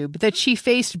Danube that she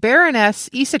faced Baroness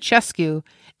Isacescu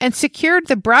and secured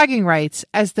the bragging rights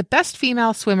as the best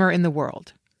female swimmer in the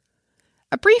world.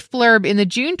 A brief blurb in the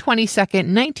June 22,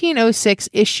 1906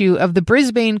 issue of the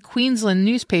Brisbane, Queensland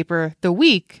newspaper, The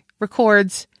Week,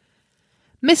 records,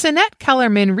 Miss Annette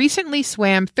Kellerman recently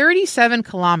swam 37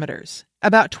 kilometers,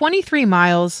 about 23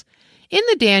 miles, in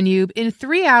the Danube in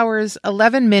 3 hours,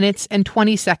 11 minutes, and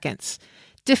 20 seconds,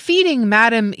 defeating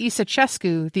Madame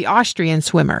Isacescu, the Austrian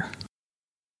swimmer.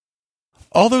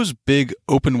 All those big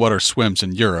open-water swims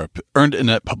in Europe earned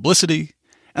Annette publicity,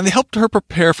 and they helped her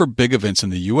prepare for big events in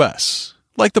the U.S.,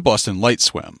 like the Boston Light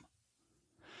Swim.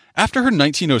 After her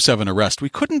 1907 arrest, we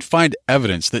couldn't find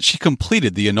evidence that she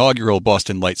completed the inaugural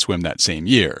Boston Light Swim that same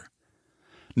year.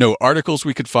 No articles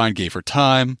we could find gave her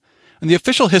time, and the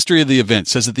official history of the event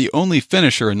says that the only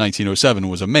finisher in 1907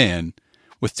 was a man,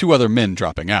 with 2 other men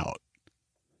dropping out.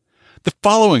 The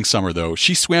following summer, though,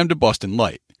 she swam to Boston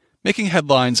Light, making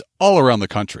headlines all around the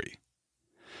country.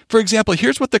 For example,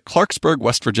 here's what the Clarksburg,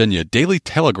 West Virginia Daily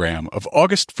Telegram of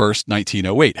August 1st,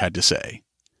 1908 had to say.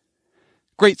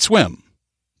 Great swim.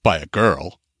 By a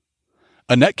girl.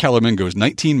 Annette Kellerman goes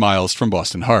 19 miles from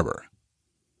Boston Harbor.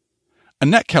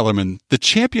 Annette Kellerman, the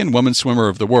champion woman swimmer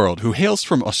of the world who hails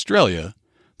from Australia,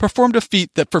 performed a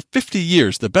feat that for 50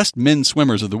 years the best men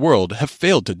swimmers of the world have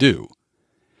failed to do.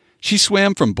 She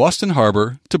swam from Boston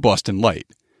Harbor to Boston Light,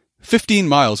 15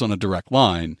 miles on a direct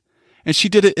line, and she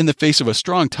did it in the face of a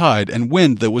strong tide and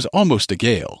wind that was almost a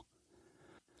gale.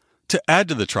 To add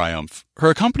to the triumph,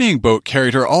 her accompanying boat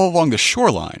carried her all along the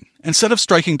shoreline instead of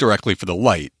striking directly for the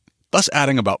light, thus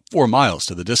adding about 4 miles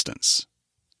to the distance.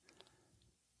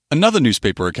 Another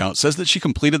newspaper account says that she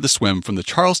completed the swim from the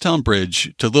Charlestown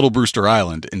Bridge to Little Brewster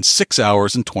Island in 6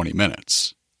 hours and 20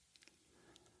 minutes.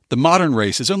 The modern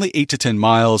race is only 8 to 10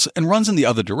 miles and runs in the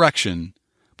other direction,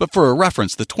 but for a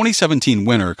reference, the 2017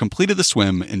 winner completed the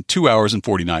swim in 2 hours and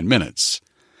 49 minutes,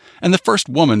 and the first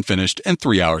woman finished in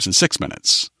 3 hours and 6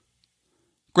 minutes.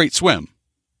 Great swim.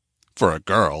 For a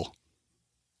girl.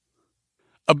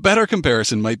 A better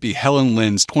comparison might be Helen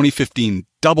Lynn's 2015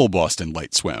 double Boston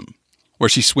Light swim, where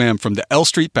she swam from the L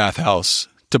Street Bathhouse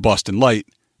to Boston Light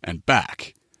and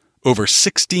back, over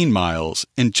 16 miles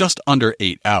in just under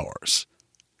 8 hours.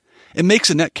 It makes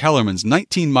Annette Kellerman's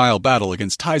 19-mile battle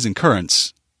against tides and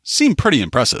currents seem pretty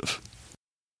impressive.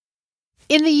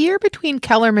 In the year between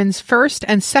Kellerman's first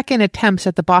and second attempts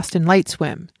at the Boston Light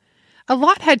Swim, a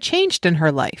lot had changed in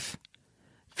her life.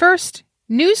 First,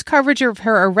 news coverage of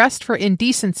her arrest for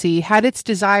indecency had its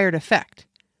desired effect.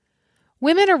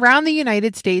 Women around the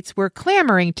United States were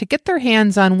clamoring to get their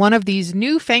hands on one of these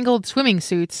newfangled swimming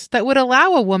suits that would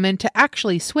allow a woman to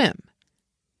actually swim.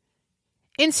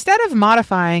 Instead of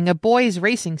modifying a boy's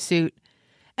racing suit,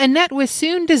 Annette was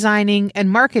soon designing and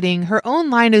marketing her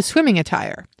own line of swimming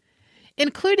attire,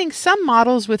 including some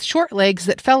models with short legs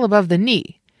that fell above the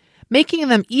knee, making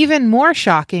them even more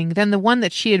shocking than the one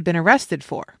that she had been arrested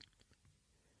for.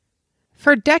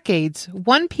 For decades,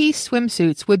 one-piece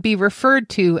swimsuits would be referred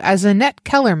to as Annette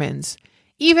Kellerman's,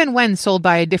 even when sold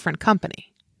by a different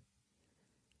company.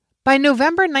 By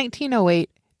November 1908,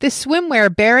 the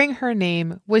swimwear bearing her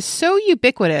name was so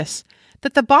ubiquitous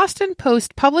that the Boston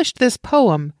Post published this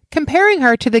poem comparing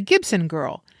her to the Gibson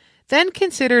girl, then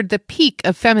considered the peak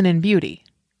of feminine beauty.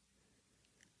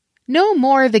 No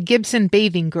more the Gibson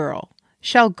bathing girl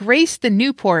shall grace the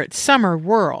Newport summer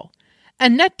whirl.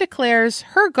 Annette declares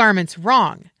her garments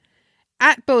wrong,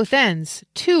 at both ends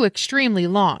too extremely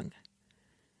long.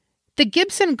 The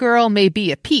Gibson girl may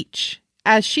be a peach,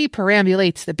 as she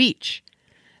perambulates the beach,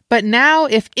 but now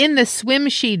if in the swim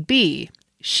she'd be,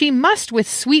 she must with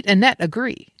sweet Annette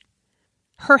agree.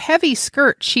 Her heavy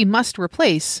skirt she must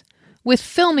replace with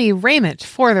filmy raiment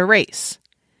for the race.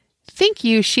 Think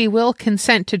you she will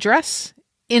consent to dress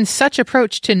in such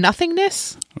approach to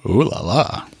nothingness? Ooh la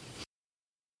la.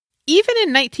 Even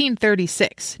in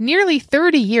 1936, nearly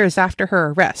 30 years after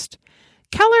her arrest,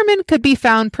 Kellerman could be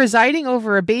found presiding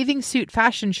over a bathing suit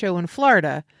fashion show in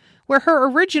Florida, where her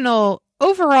original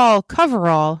overall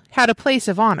coverall had a place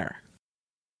of honor.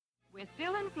 We're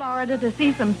still in Florida to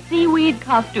see some seaweed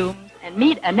costumes and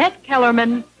meet Annette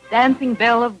Kellerman, dancing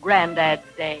belle of Grandad's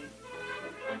Day.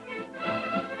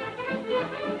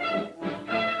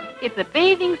 It's a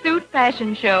bathing suit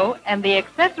fashion show, and the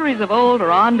accessories of old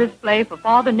are on display for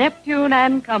Father Neptune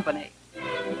and company.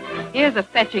 Here's a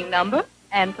fetching number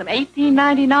and some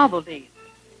 1890 novelties.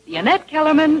 The Annette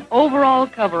Kellerman overall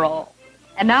coverall.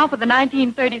 And now for the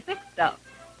 1936 stuff.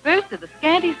 First are the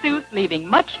scanty suits, leaving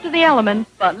much to the elements,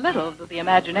 but little to the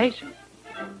imagination.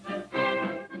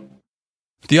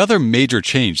 The other major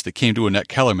change that came to Annette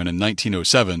Kellerman in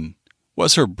 1907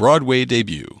 was her Broadway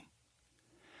debut.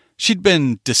 She'd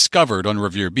been discovered on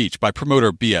Revere Beach by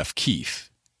promoter B.F.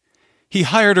 Keith. He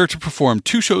hired her to perform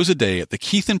 2 shows a day at the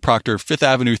Keith and Proctor Fifth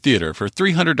Avenue Theater for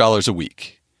 $300 a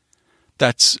week.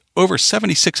 That's over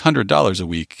 $7,600 a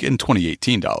week in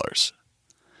 2018 dollars.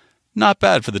 Not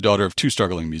bad for the daughter of 2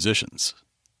 struggling musicians.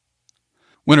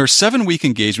 When her 7-week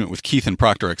engagement with Keith and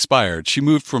Proctor expired, she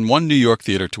moved from one New York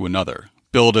theater to another,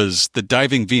 billed as the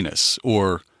Diving Venus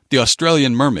or the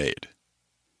Australian Mermaid.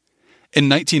 In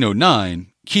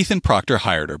 1909, Keith and Proctor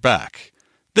hired her back,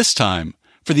 this time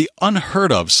for the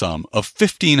unheard-of sum of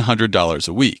 $1,500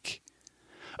 a week.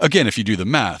 Again, if you do the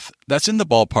math, that's in the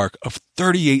ballpark of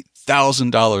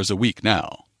 $38,000 a week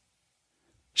now.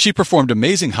 She performed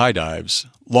amazing high dives,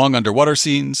 long underwater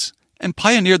scenes, and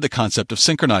pioneered the concept of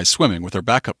synchronized swimming with her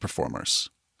backup performers.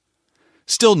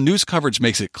 Still, news coverage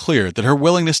makes it clear that her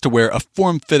willingness to wear a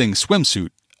form-fitting swimsuit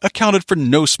accounted for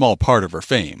no small part of her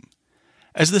fame,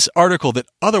 as this article that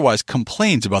otherwise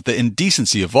complains about the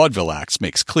indecency of vaudeville acts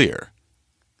makes clear.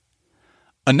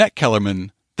 Annette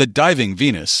Kellerman, the Diving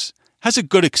Venus, has a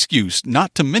good excuse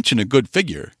not to mention a good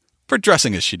figure for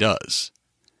dressing as she does.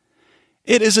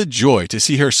 It is a joy to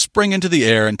see her spring into the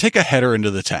air and take a header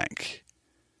into the tank.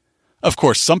 Of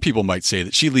course, some people might say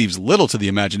that she leaves little to the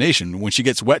imagination when she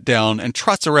gets wet down and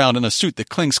trots around in a suit that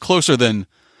clings closer than,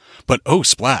 but oh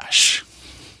splash.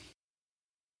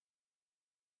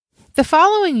 The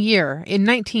following year, in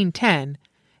 1910,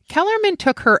 Kellerman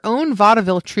took her own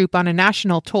vaudeville troupe on a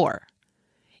national tour.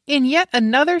 In yet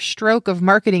another stroke of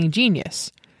marketing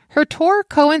genius, her tour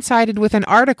coincided with an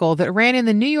article that ran in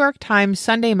the New York Times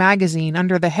Sunday magazine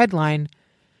under the headline,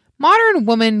 "Modern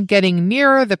Woman Getting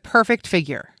Nearer the Perfect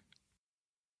Figure."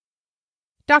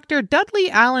 Dr.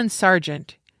 Dudley Allen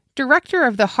Sargent, director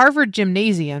of the Harvard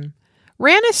Gymnasium,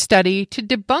 ran a study to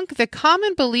debunk the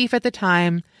common belief at the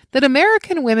time that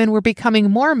American women were becoming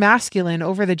more masculine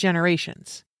over the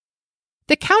generations.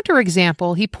 The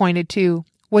counterexample he pointed to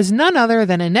was none other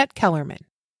than Annette Kellerman.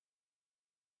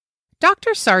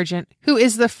 Dr. Sargent, who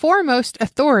is the foremost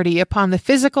authority upon the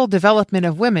physical development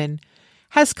of women,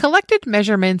 has collected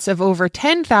measurements of over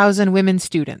 10,000 women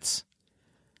students.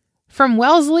 From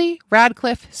Wellesley,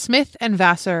 Radcliffe, Smith, and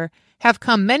Vassar have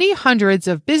come many hundreds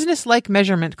of business-like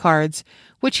measurement cards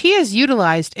which he has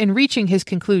utilized in reaching his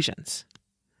conclusions.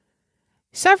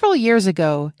 Several years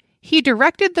ago, he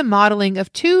directed the modeling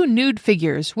of 2 nude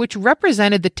figures which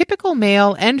represented the typical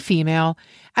male and female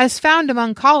as found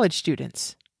among college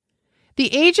students.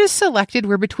 The ages selected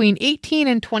were between 18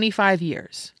 and 25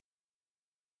 years.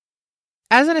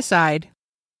 As an aside,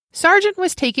 Sargent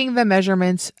was taking the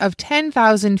measurements of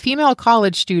 10,000 female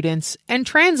college students and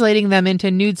translating them into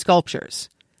nude sculptures.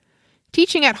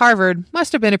 Teaching at Harvard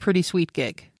must have been a pretty sweet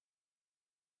gig.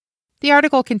 The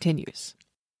article continues.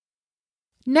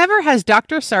 Never has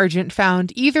Dr. Sargent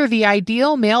found either the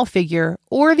ideal male figure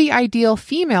or the ideal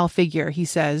female figure, he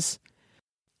says.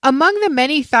 Among the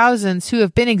many thousands who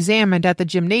have been examined at the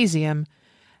gymnasium,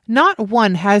 not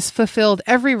one has fulfilled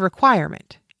every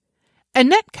requirement.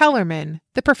 Annette Kellerman,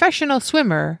 the professional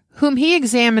swimmer, whom he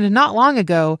examined not long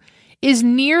ago, is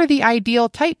near the ideal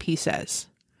type, he says.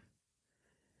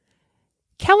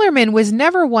 Kellerman was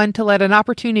never one to let an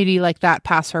opportunity like that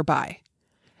pass her by.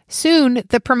 Soon,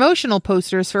 the promotional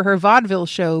posters for her vaudeville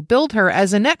show billed her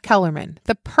as Annette Kellerman,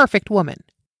 the perfect woman.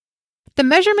 The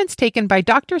measurements taken by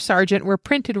Dr. Sargent were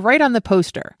printed right on the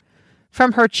poster,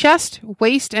 from her chest,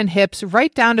 waist, and hips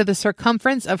right down to the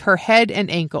circumference of her head and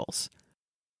ankles.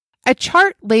 A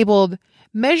chart labeled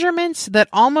Measurements That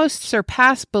Almost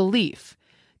Surpass Belief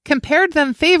compared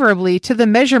them favorably to the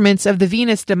measurements of the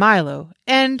Venus de Milo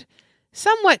and,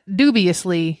 somewhat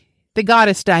dubiously, the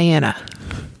goddess Diana.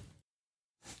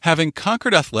 Having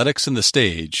conquered athletics and the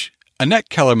stage, Annette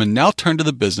Kellerman now turned to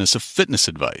the business of fitness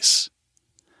advice.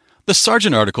 The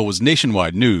Sargent article was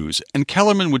nationwide news, and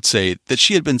Kellerman would say that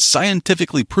she had been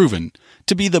scientifically proven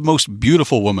to be the most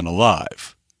beautiful woman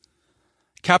alive.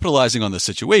 Capitalizing on the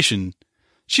situation,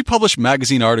 she published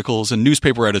magazine articles and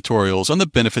newspaper editorials on the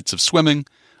benefits of swimming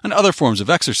and other forms of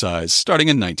exercise starting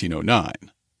in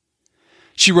 1909.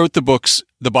 She wrote the books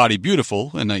The Body Beautiful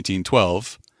in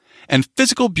 1912 and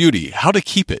Physical Beauty, How to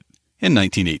Keep It in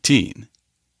 1918.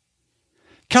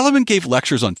 Kellerman gave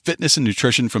lectures on fitness and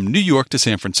nutrition from New York to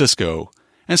San Francisco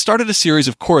and started a series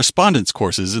of correspondence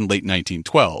courses in late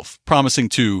 1912, promising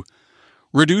to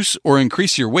reduce or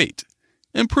increase your weight,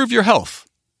 improve your health,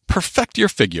 perfect your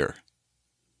figure.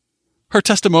 Her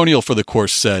testimonial for the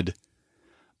course said,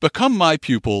 "Become my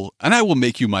pupil and I will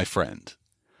make you my friend.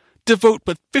 Devote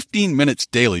but 15 minutes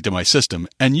daily to my system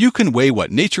and you can weigh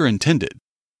what nature intended.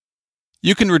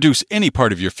 You can reduce any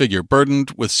part of your figure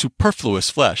burdened with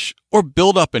superfluous flesh or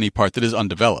build up any part that is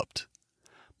undeveloped.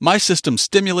 My system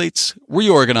stimulates,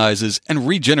 reorganizes, and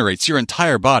regenerates your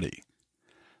entire body.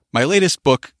 My latest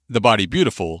book, The Body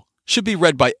Beautiful, should be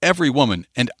read by every woman,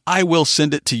 and I will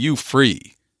send it to you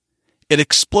free. It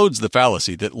explodes the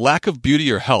fallacy that lack of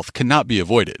beauty or health cannot be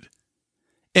avoided.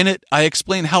 In it, I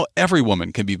explain how every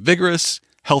woman can be vigorous,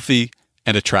 healthy,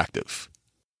 and attractive."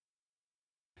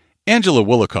 Angela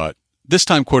Willicott, this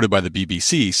time quoted by the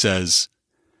BBC, says,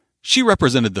 "She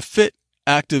represented the fit,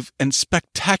 active, and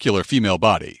spectacular female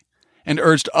body, and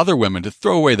urged other women to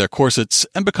throw away their corsets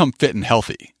and become fit and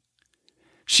healthy.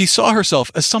 She saw herself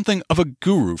as something of a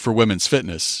guru for women's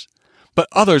fitness, but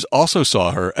others also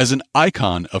saw her as an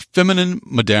icon of feminine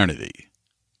modernity."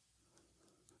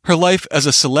 Her life as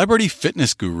a celebrity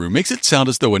fitness guru makes it sound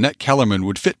as though Annette Kellerman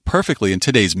would fit perfectly in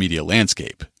today's media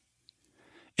landscape.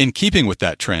 In keeping with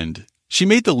that trend, she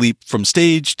made the leap from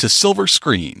stage to silver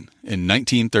screen in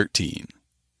 1913.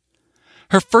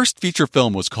 Her first feature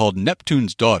film was called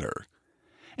Neptune's Daughter,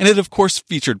 and it of course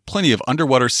featured plenty of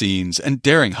underwater scenes and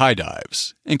daring high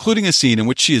dives, including a scene in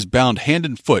which she is bound hand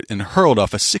and foot and hurled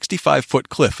off a 65-foot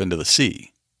cliff into the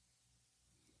sea.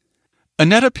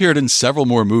 Annette appeared in several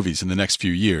more movies in the next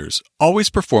few years, always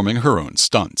performing her own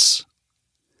stunts.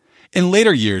 In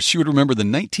later years, she would remember the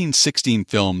 1916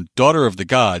 film Daughter of the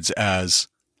Gods as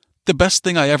the best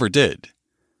thing I ever did,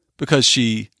 because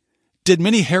she did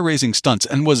many hair-raising stunts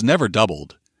and was never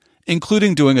doubled,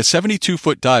 including doing a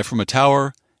 72-foot dive from a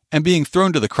tower and being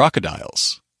thrown to the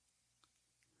crocodiles.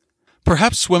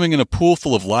 Perhaps swimming in a pool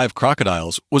full of live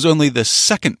crocodiles was only the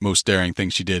second most daring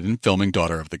thing she did in filming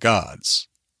Daughter of the Gods.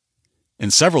 In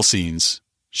several scenes,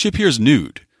 she appears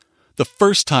nude, the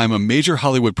first time a major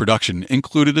Hollywood production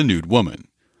included a nude woman,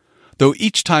 though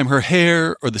each time her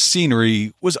hair or the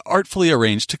scenery was artfully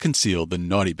arranged to conceal the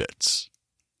naughty bits.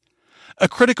 A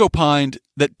critic opined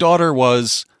that Daughter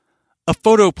was a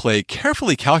photoplay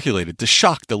carefully calculated to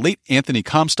shock the late Anthony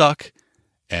Comstock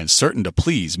and certain to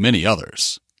please many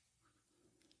others.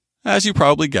 As you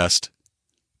probably guessed,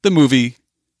 the movie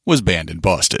was banned in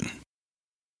Boston.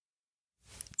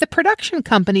 The production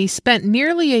company spent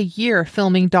nearly a year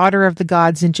filming Daughter of the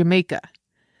Gods in Jamaica.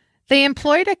 They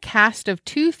employed a cast of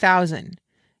 2,000,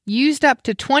 used up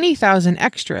to 20,000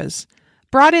 extras,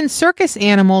 brought in circus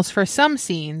animals for some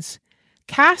scenes,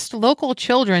 cast local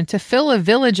children to fill a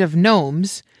village of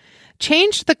gnomes,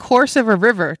 changed the course of a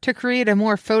river to create a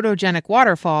more photogenic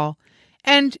waterfall,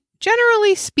 and,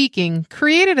 generally speaking,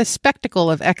 created a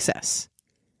spectacle of excess.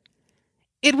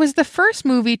 It was the first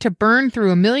movie to burn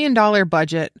through $1 million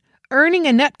budget, earning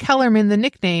Annette Kellerman the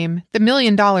nickname the $1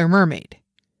 Million Mermaid.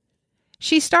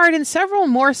 She starred in several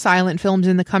more silent films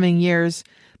in the coming years,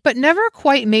 but never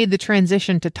quite made the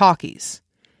transition to talkies.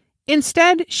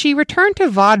 Instead, she returned to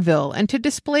vaudeville and to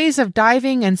displays of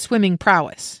diving and swimming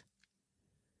prowess.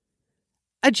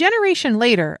 A generation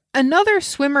later, another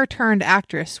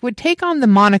swimmer-turned-actress would take on the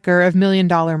moniker of $1 Million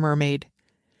Mermaid.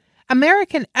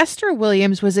 American Esther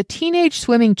Williams was a teenage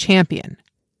swimming champion.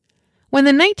 When the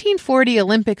 1940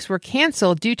 Olympics were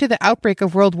canceled due to the outbreak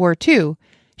of World War II,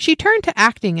 she turned to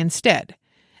acting instead,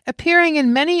 appearing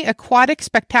in many aquatic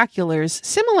spectaculars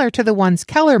similar to the ones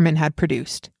Kellerman had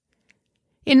produced.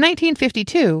 In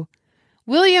 1952,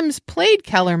 Williams played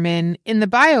Kellerman in the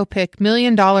biopic $1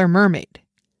 Million Mermaid.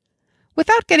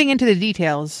 Without getting into the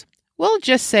details, we'll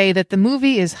just say that the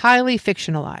movie is highly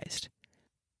fictionalized.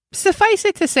 Suffice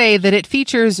it to say that it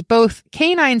features both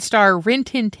canine star Rin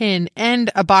Tin Tin and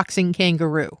a boxing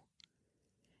kangaroo.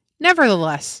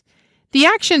 Nevertheless, the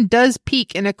action does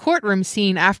peak in a courtroom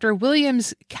scene after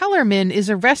Williams Kellerman is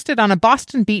arrested on a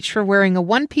Boston beach for wearing a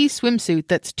one-piece swimsuit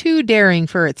that's too daring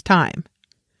for its time.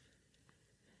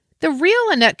 The real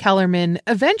Annette Kellerman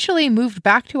eventually moved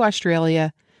back to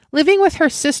Australia, living with her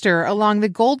sister along the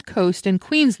Gold Coast in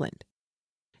Queensland.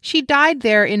 She died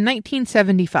there in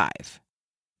 1975.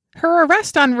 Her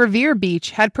arrest on Revere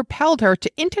Beach had propelled her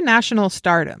to international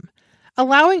stardom,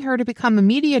 allowing her to become a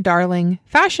media darling,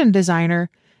 fashion designer,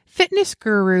 fitness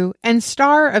guru, and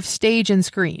star of stage and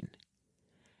screen.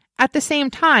 At the same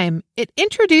time, it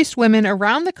introduced women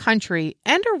around the country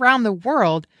and around the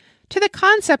world to the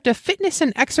concept of fitness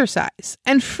and exercise,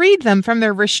 and freed them from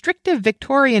their restrictive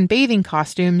Victorian bathing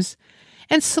costumes,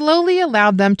 and slowly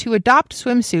allowed them to adopt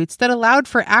swimsuits that allowed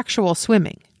for actual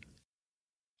swimming.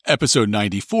 Episode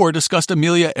 94 discussed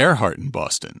Amelia Earhart in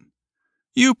Boston.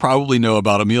 You probably know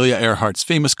about Amelia Earhart's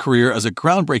famous career as a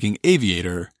groundbreaking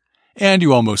aviator, and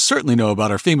you almost certainly know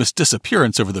about her famous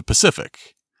disappearance over the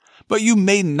Pacific. But you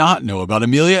may not know about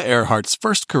Amelia Earhart's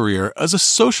first career as a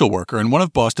social worker in one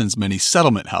of Boston's many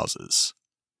settlement houses.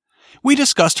 We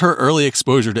discussed her early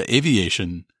exposure to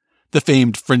aviation, the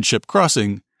famed Friendship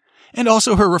Crossing, and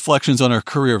also her reflections on her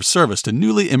career of service to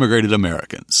newly immigrated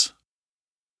Americans.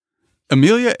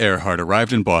 Amelia Earhart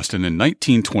arrived in Boston in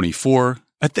 1924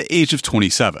 at the age of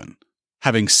 27,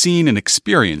 having seen and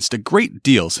experienced a great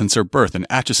deal since her birth in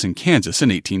Atchison, Kansas in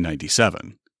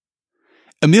 1897.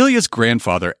 Amelia's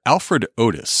grandfather, Alfred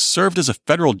Otis, served as a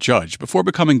federal judge before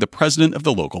becoming the president of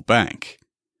the local bank.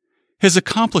 His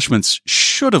accomplishments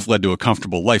should have led to a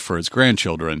comfortable life for his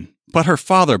grandchildren, but her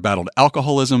father battled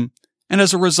alcoholism, and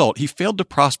as a result he failed to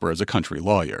prosper as a country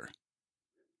lawyer.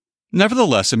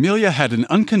 Nevertheless, Amelia had an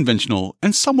unconventional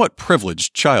and somewhat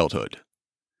privileged childhood.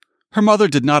 Her mother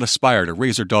did not aspire to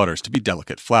raise her daughters to be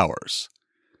delicate flowers.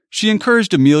 She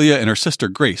encouraged Amelia and her sister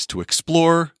Grace to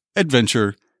explore,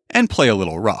 adventure, and play a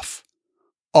little rough,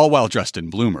 all while dressed in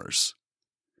bloomers.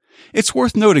 It's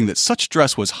worth noting that such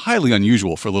dress was highly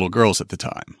unusual for little girls at the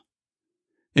time.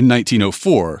 In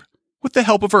 1904, with the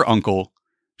help of her uncle,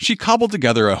 she cobbled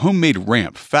together a homemade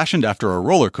ramp fashioned after a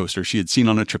roller coaster she had seen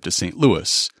on a trip to St.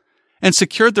 Louis, and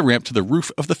secured the ramp to the roof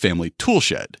of the family tool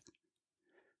shed.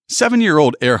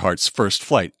 7-year-old Earhart's first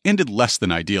flight ended less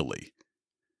than ideally.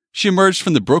 She emerged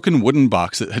from the broken wooden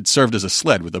box that had served as a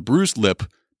sled with a bruised lip,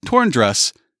 torn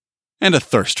dress, and a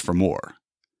thirst for more.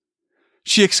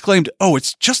 She exclaimed, "Oh,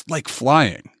 it's just like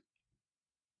flying."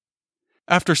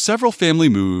 After several family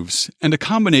moves and a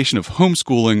combination of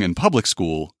homeschooling and public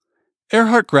school,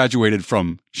 Earhart graduated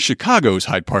from Chicago's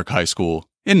Hyde Park High School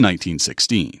in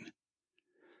 1916.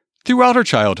 Throughout her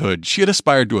childhood, she had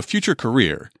aspired to a future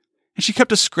career, and she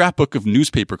kept a scrapbook of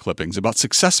newspaper clippings about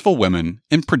successful women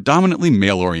in predominantly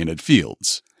male-oriented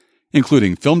fields,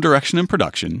 including film direction and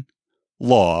production,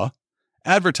 law,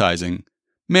 advertising,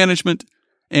 management,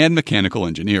 and mechanical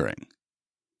engineering.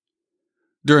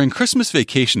 During Christmas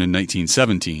vacation in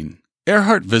 1917,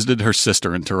 Earhart visited her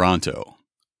sister in Toronto.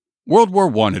 World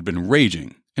War I had been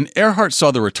raging, and Earhart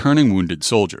saw the returning wounded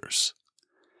soldiers.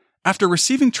 After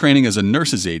receiving training as a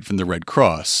nurse's aide from the Red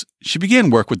Cross, she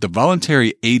began work with the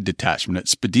Voluntary Aid Detachment at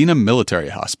Spadina Military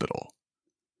Hospital.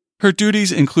 Her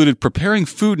duties included preparing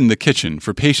food in the kitchen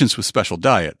for patients with special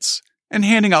diets and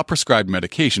handing out prescribed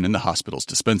medication in the hospital's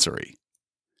dispensary.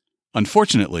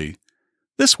 Unfortunately,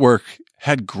 this work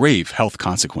had grave health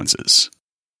consequences.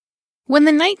 When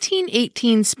the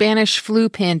 1918 Spanish flu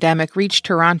pandemic reached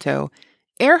Toronto,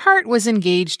 Earhart was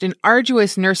engaged in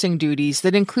arduous nursing duties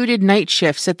that included night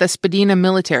shifts at the Spadina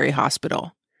Military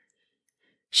Hospital.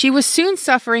 She was soon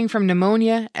suffering from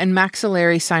pneumonia and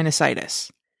maxillary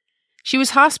sinusitis. She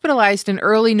was hospitalized in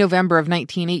early November of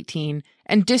 1918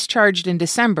 and discharged in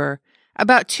December,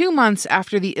 about 2 months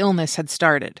after the illness had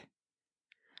started.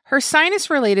 Her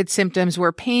sinus-related symptoms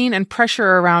were pain and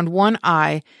pressure around one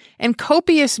eye and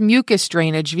copious mucus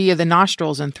drainage via the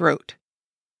nostrils and throat.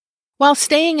 While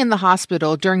staying in the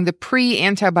hospital during the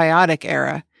pre-antibiotic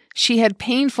era, she had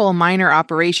painful minor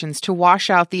operations to wash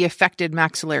out the affected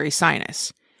maxillary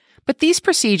sinus. But these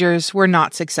procedures were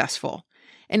not successful,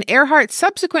 and Earhart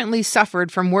subsequently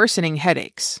suffered from worsening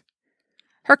headaches.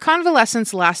 Her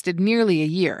convalescence lasted nearly a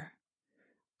year.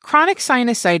 Chronic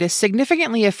sinusitis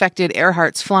significantly affected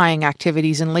Earhart's flying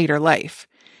activities in later life,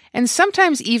 and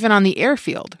sometimes even on the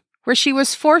airfield, where she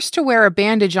was forced to wear a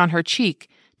bandage on her cheek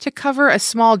to cover a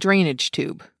small drainage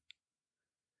tube.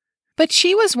 But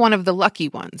she was one of the lucky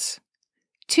ones.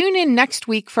 Tune in next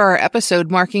week for our episode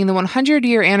marking the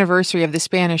 100-year anniversary of the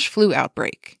Spanish flu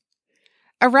outbreak.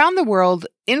 Around the world,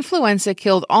 influenza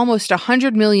killed almost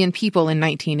 100 million people in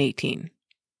 1918.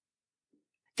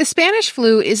 The Spanish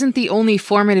flu isn't the only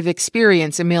formative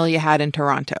experience Amelia had in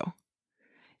Toronto.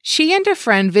 She and a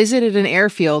friend visited an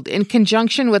airfield in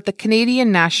conjunction with the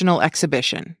Canadian National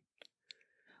Exhibition.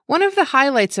 One of the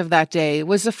highlights of that day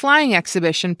was a flying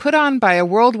exhibition put on by a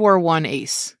World War I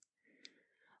ace.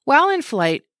 While in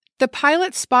flight, the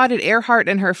pilot spotted Earhart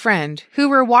and her friend, who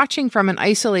were watching from an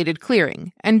isolated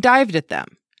clearing, and dived at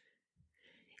them.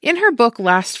 In her book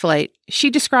Last Flight,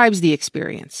 she describes the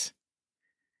experience.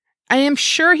 "I am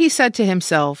sure he said to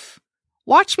himself,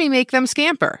 'Watch me make them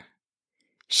scamper.'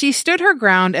 She stood her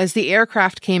ground as the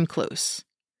aircraft came close.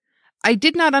 'I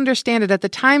did not understand it at the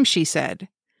time,' she said,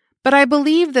 'but I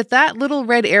believe that little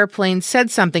red airplane said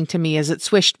something to me as it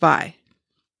swished by.'"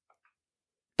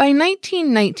 By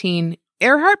 1919,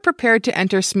 Earhart prepared to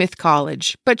enter Smith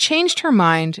College, but changed her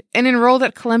mind and enrolled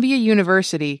at Columbia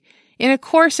University in a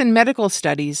course in medical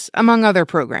studies, among other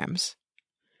programs.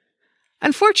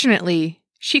 Unfortunately,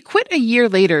 she quit a year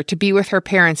later to be with her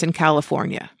parents in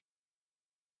California.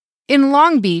 In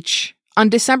Long Beach, on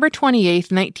December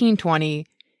 28, 1920,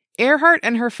 Earhart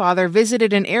and her father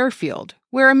visited an airfield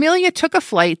where Amelia took a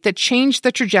flight that changed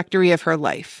the trajectory of her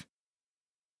life.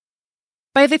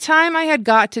 "By the time I had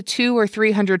got to 200 or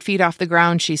 300 feet off the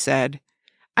ground," she said,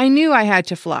 "I knew I had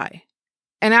to fly.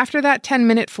 And after that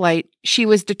 10-minute flight, she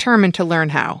was determined to learn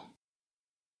how."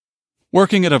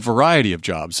 Working at a variety of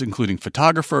jobs, including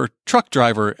photographer, truck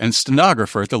driver, and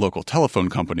stenographer at the local telephone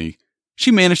company,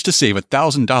 she managed to save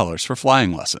 $1,000 for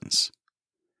flying lessons.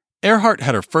 Earhart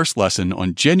had her first lesson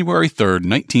on January 3,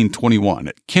 1921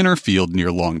 at Kinner Field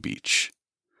near Long Beach.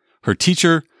 Her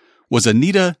teacher was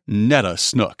Anita Netta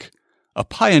Snook, a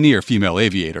pioneer female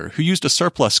aviator who used a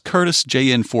surplus Curtiss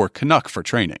JN-4 Canuck for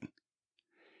training.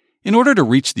 In order to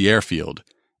reach the airfield,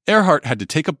 Earhart had to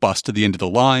take a bus to the end of the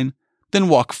line, then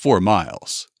walk 4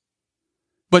 miles.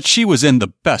 But she was in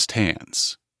the best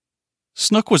hands.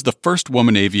 Snook was the first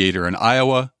woman aviator in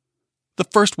Iowa, the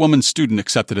first woman student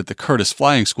accepted at the Curtiss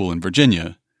Flying School in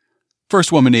Virginia, first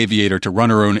woman aviator to run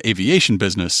her own aviation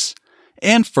business,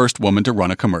 and first woman to run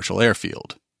a commercial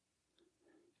airfield.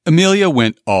 Amelia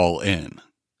went all in.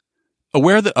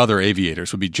 Aware that other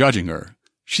aviators would be judging her,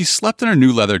 she slept in her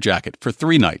new leather jacket for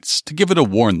 3 nights to give it a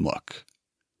worn look.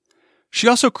 She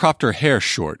also cropped her hair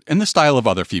short in the style of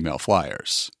other female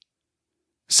flyers.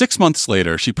 6 months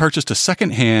later, she purchased a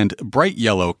second-hand, bright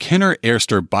yellow Kinner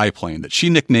Airster biplane that she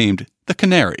nicknamed the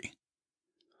Canary.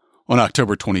 On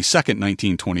October 22,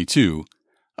 1922,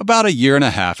 about a year and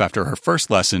a half after her first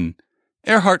lesson,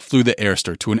 Earhart flew the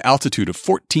Airster to an altitude of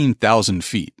 14,000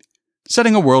 feet,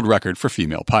 setting a world record for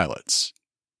female pilots.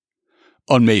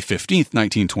 On May 15,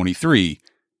 1923,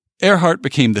 Earhart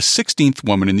became the 16th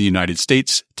woman in the United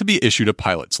States to be issued a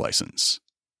pilot's license.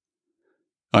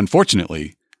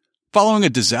 Unfortunately, following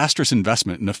a disastrous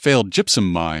investment in a failed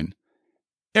gypsum mine,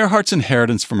 Earhart's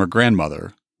inheritance from her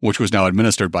grandmother, which was now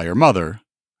administered by her mother,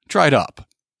 dried up.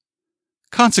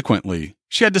 Consequently,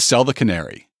 she had to sell the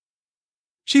Canary.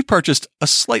 She purchased a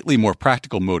slightly more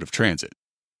practical mode of transit,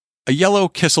 a yellow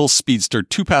Kissel Speedster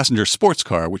 2-passenger sports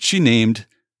car which she named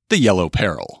the Yellow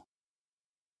Peril.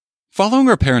 Following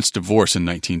her parents' divorce in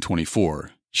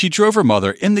 1924, she drove her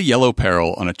mother in the Yellow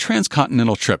Peril on a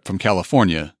transcontinental trip from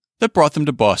California that brought them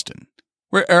to Boston,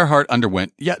 where Earhart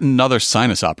underwent yet another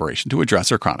sinus operation to address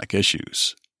her chronic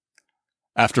issues.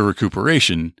 After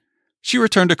recuperation, she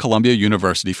returned to Columbia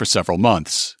University for several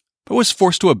months, but was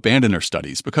forced to abandon her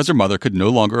studies because her mother could no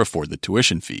longer afford the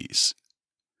tuition fees.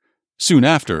 Soon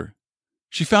after,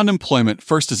 she found employment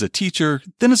first as a teacher,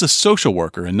 then as a social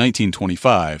worker in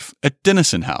 1925 at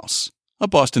Denison House, a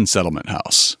Boston settlement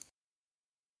house.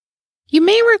 You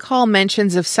may recall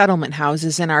mentions of settlement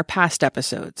houses in our past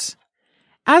episodes.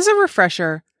 As a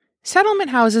refresher,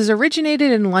 settlement houses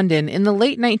originated in London in the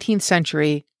late 19th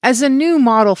century as a new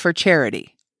model for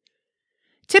charity.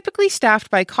 Typically staffed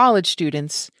by college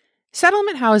students,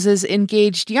 settlement houses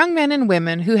engaged young men and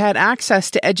women who had access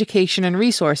to education and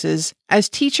resources as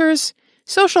teachers,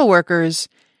 social workers,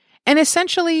 and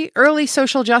essentially early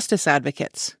social justice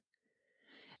advocates.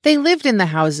 They lived in the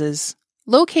houses,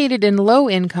 located in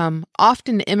low-income,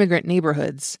 often immigrant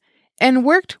neighborhoods, and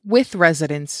worked with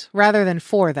residents rather than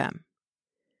for them.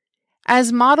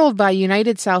 As modeled by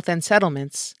United South End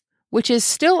Settlements, which is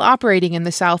still operating in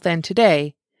the South End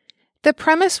today, the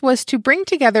premise was to bring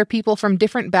together people from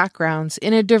different backgrounds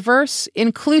in a diverse,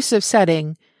 inclusive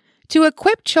setting to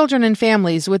equip children and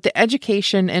families with the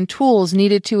education and tools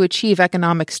needed to achieve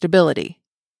economic stability.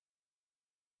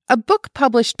 A book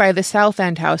published by the South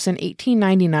End House in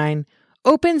 1899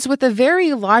 opens with a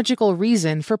very logical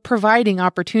reason for providing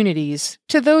opportunities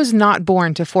to those not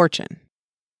born to fortune.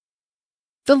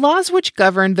 The laws which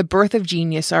govern the birth of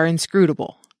genius are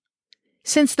inscrutable.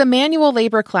 Since the manual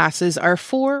labor classes are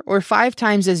 4 or 5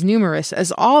 times as numerous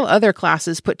as all other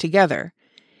classes put together,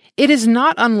 it is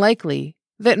not unlikely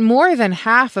that more than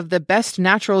half of the best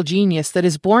natural genius that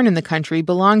is born in the country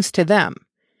belongs to them,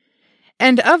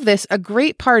 and of this a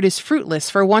great part is fruitless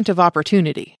for want of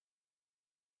opportunity.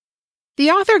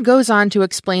 The author goes on to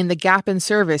explain the gap in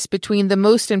service between the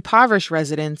most impoverished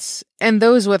residents and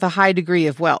those with a high degree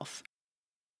of wealth.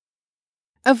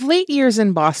 Of late years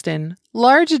in Boston,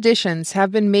 large additions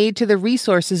have been made to the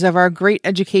resources of our great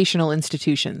educational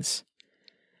institutions.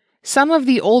 Some of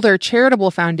the older charitable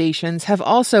foundations have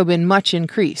also been much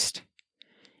increased.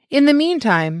 In the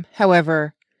meantime,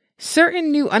 however,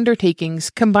 certain new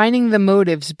undertakings combining the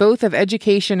motives both of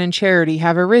education and charity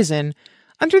have arisen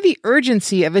under the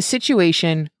urgency of a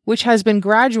situation which has been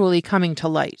gradually coming to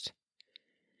light.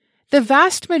 The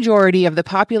vast majority of the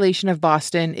population of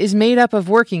Boston is made up of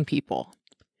working people.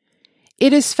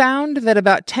 It is found that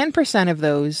about 10% of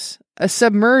those, a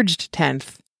submerged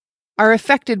tenth, are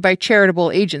affected by charitable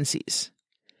agencies.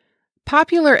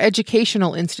 Popular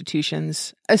educational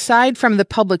institutions, aside from the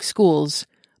public schools,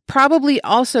 probably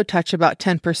also touch about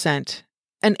 10%,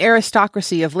 an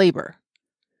aristocracy of labor.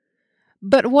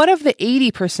 But what of the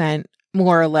 80%,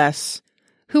 more or less,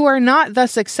 who are not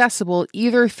thus accessible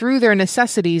either through their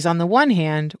necessities on the one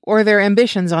hand or their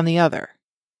ambitions on the other?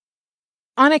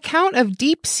 On account of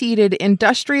deep-seated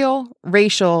industrial,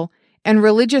 racial, and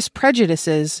religious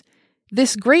prejudices,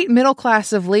 this great middle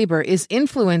class of labor is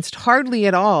influenced hardly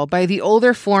at all by the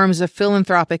older forms of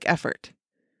philanthropic effort.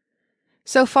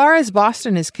 So far as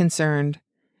Boston is concerned,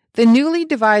 the newly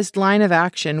devised line of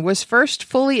action was first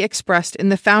fully expressed in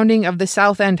the founding of the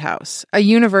South End House, a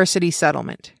university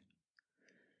settlement.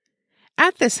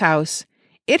 At this house,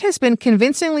 it has been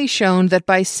convincingly shown that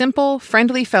by simple,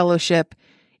 friendly fellowship,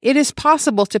 it is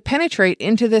possible to penetrate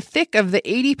into the thick of the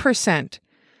 80%,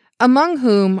 among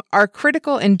whom our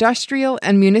critical industrial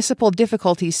and municipal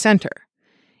difficulties center,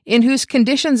 in whose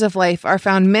conditions of life are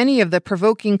found many of the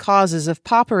provoking causes of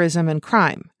pauperism and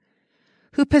crime,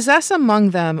 who possess among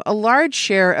them a large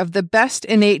share of the best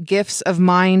innate gifts of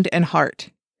mind and heart.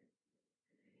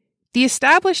 The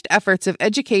established efforts of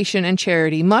education and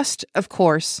charity must, of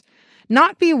course,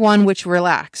 not be one which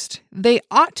relaxed. They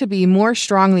ought to be more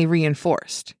strongly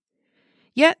reinforced.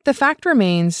 Yet the fact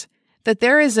remains that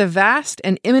there is a vast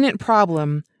and imminent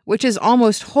problem which is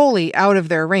almost wholly out of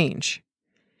their range.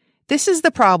 This is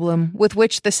the problem with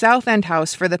which the South End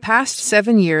House for the past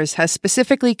 7 years has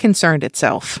specifically concerned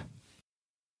itself.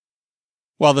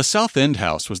 While the South End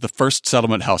House was the first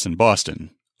settlement house in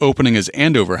Boston, opening as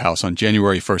Andover House on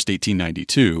January 1,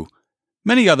 1892,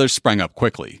 many others sprang up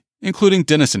quickly, including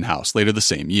Denison House later the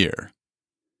same year.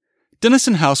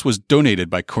 Denison House was donated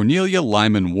by Cornelia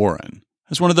Lyman Warren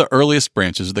as one of the earliest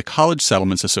branches of the College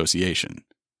Settlements Association.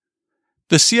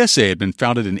 The CSA had been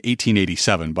founded in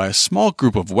 1887 by a small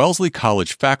group of Wellesley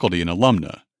College faculty and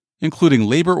alumna, including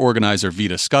labor organizer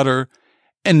Vita Scudder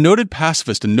and noted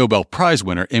pacifist and Nobel Prize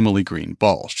winner Emily Green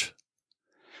Balch.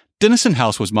 Denison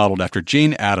House was modeled after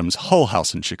Jane Addams' Hull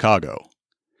House in Chicago.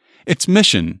 Its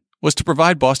mission was to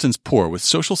provide Boston's poor with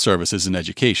social services and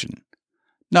education,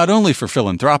 not only for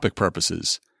philanthropic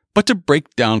purposes, but to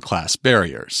break down class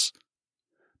barriers.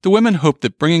 The women hoped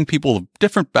that bringing people of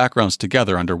different backgrounds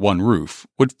together under one roof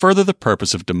would further the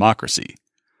purpose of democracy,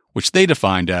 which they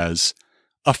defined as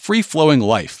a free-flowing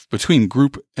life between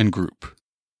group and group.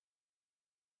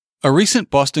 A recent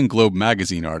Boston Globe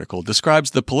magazine article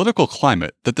describes the political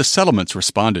climate that the settlements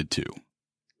responded to.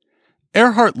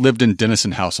 Earhart lived in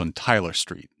Dennison House on Tyler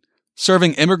Street,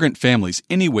 serving immigrant families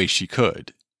any way she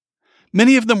could.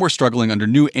 Many of them were struggling under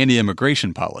new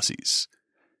anti-immigration policies.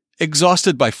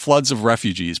 Exhausted by floods of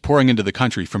refugees pouring into the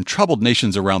country from troubled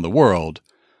nations around the world,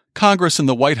 Congress and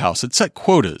the White House had set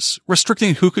quotas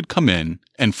restricting who could come in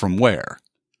and from where.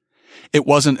 It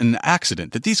wasn't an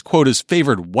accident that these quotas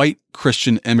favored white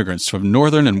Christian immigrants from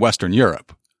Northern and Western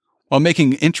Europe, while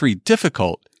making entry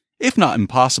difficult, if not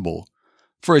impossible,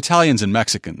 for Italians and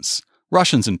Mexicans,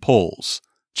 Russians and Poles,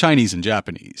 Chinese and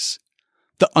Japanese.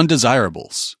 The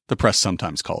undesirables, the press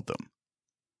sometimes called them.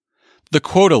 The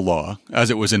quota law, as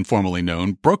it was informally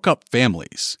known, broke up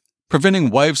families, preventing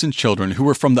wives and children who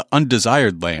were from the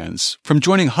undesired lands from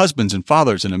joining husbands and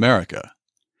fathers in America.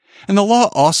 And the law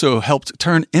also helped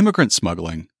turn immigrant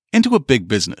smuggling into a big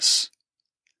business.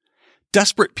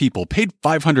 Desperate people paid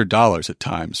 $500 at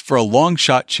times for a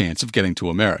long-shot chance of getting to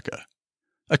America,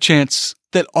 a chance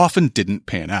that often didn't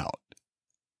pan out.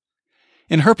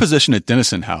 In her position at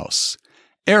Dennison House,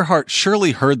 Earhart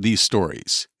surely heard these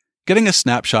stories, getting a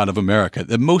snapshot of America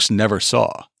that most never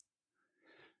saw.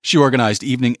 She organized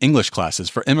evening English classes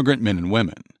for immigrant men and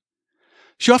women.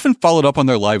 She often followed up on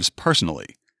their lives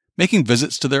personally, making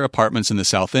visits to their apartments in the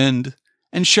South End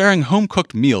and sharing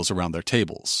home-cooked meals around their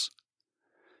tables.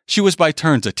 She was by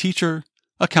turns a teacher,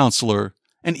 a counselor,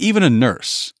 and even a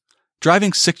nurse,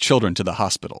 driving sick children to the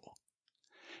hospital.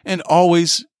 And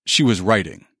always she was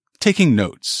writing, taking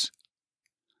notes.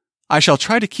 "I shall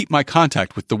try to keep my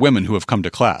contact with the women who have come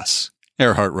to class,"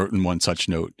 Earhart wrote in one such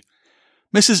note.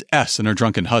 "Mrs. S. and her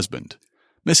drunken husband.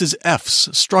 Mrs. F.'s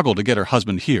struggle to get her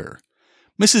husband here.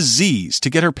 Mrs. Z.'s to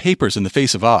get her papers in the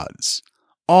face of odds.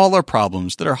 All are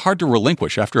problems that are hard to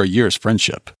relinquish after a year's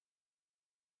friendship."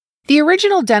 The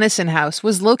original Dennison House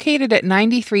was located at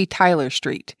 93 Tyler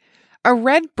Street, a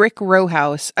red brick row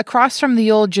house across from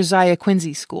the old Josiah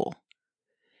Quincy School.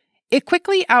 It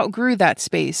quickly outgrew that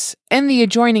space, and the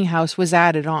adjoining house was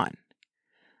added on.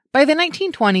 By the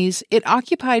 1920s, it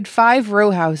occupied 5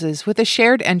 row houses with a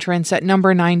shared entrance at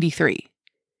number 93.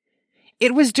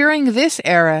 It was during this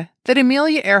era that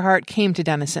Amelia Earhart came to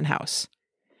Dennison House.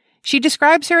 She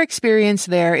describes her experience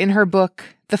there in her book,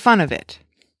 The Fun of It.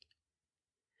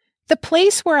 "The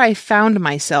place where I found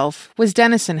myself was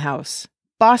Dennison House,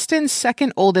 Boston's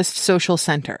second oldest social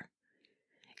center.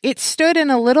 It stood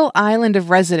in a little island of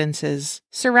residences,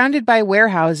 surrounded by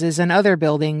warehouses and other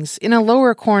buildings in a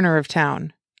lower corner of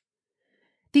town.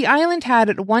 The island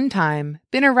had at one time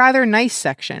been a rather nice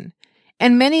section,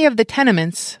 and many of the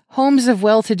tenements homes of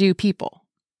well-to-do people.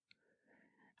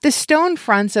 The stone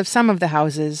fronts of some of the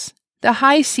houses, the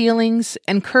high ceilings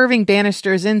and curving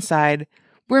banisters inside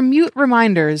were mute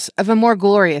reminders of a more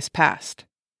glorious past.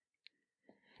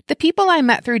 The people I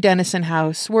met through Dennison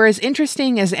House were as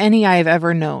interesting as any I have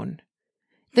ever known.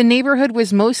 The neighborhood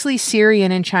was mostly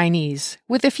Syrian and Chinese,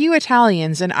 with a few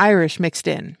Italians and Irish mixed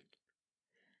in.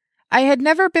 I had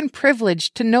never been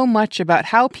privileged to know much about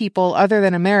how people other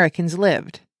than Americans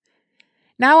lived.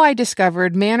 Now I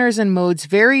discovered manners and modes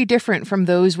very different from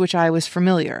those which I was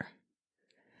familiar.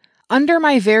 Under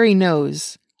my very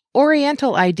nose,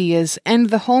 Oriental ideas and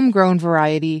the homegrown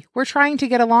variety were trying to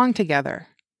get along together.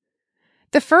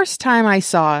 The first time I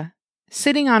saw,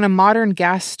 sitting on a modern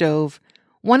gas stove,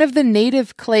 one of the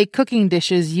native clay cooking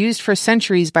dishes used for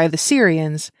centuries by the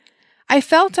Syrians, I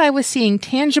felt I was seeing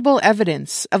tangible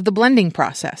evidence of the blending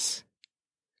process.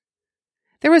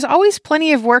 There was always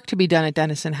plenty of work to be done at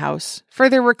Dennison House, for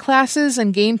there were classes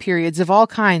and game periods of all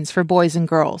kinds for boys and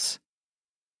girls.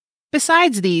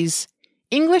 Besides these,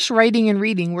 English writing and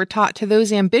reading were taught to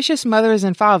those ambitious mothers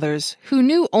and fathers who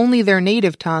knew only their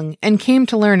native tongue and came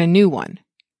to learn a new one.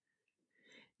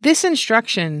 This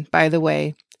instruction, by the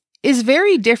way, is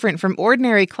very different from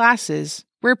ordinary classes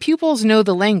where pupils know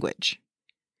the language.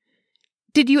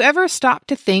 Did you ever stop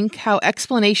to think how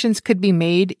explanations could be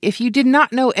made if you did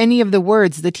not know any of the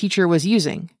words the teacher was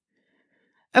using?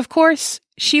 Of course,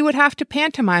 she would have to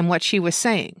pantomime what she was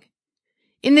saying.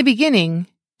 In the beginning,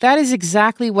 that is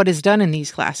exactly what is done in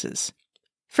these classes.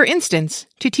 For instance,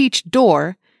 to teach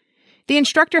door, the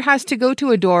instructor has to go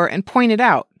to a door and point it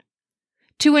out.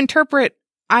 To interpret,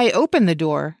 "I open the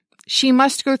door," she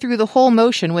must go through the whole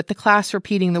motion with the class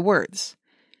repeating the words.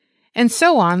 And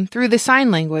so on through the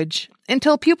sign language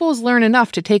until pupils learn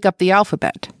enough to take up the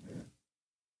alphabet.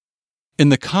 In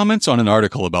the comments on an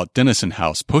article about Dennison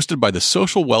House posted by the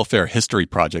Social Welfare History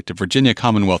Project at Virginia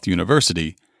Commonwealth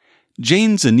University,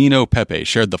 Jane Zanino Pepe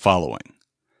shared the following.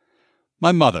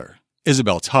 "My mother,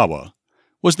 Isabel Tawa,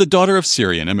 was the daughter of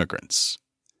Syrian immigrants.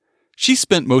 She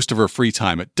spent most of her free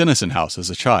time at Denison House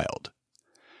as a child.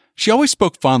 She always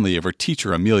spoke fondly of her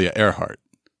teacher, Amelia Earhart.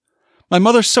 My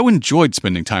mother so enjoyed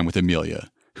spending time with Amelia,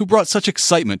 who brought such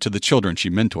excitement to the children she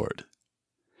mentored.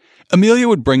 Amelia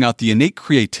would bring out the innate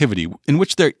creativity in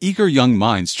which their eager young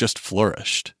minds just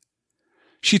flourished.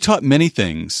 She taught many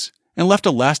things and left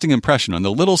a lasting impression on the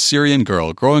little Syrian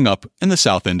girl growing up in the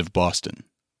South End of Boston.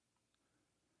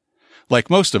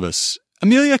 Like most of us,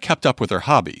 Amelia kept up with her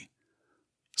hobby.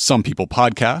 Some people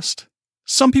podcast,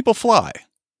 some people fly.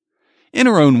 In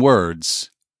her own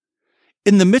words,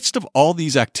 "In the midst of all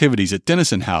these activities at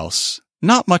Denison House,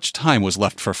 not much time was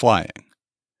left for flying.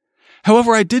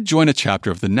 However, I did join a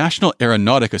chapter of the National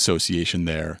Aeronautic Association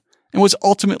there and was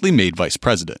ultimately made vice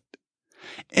president.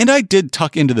 And I did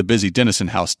tuck into the busy Denison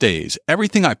House days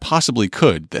everything I possibly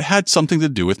could that had something to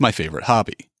do with my favorite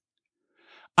hobby.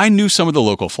 I knew some of the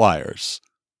local flyers.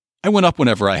 I went up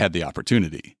whenever I had the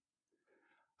opportunity.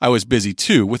 I was busy,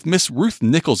 too, with Miss Ruth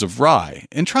Nichols of Rye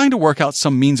and trying to work out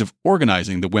some means of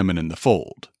organizing the women in the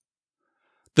fold.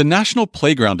 The National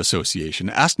Playground Association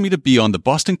asked me to be on the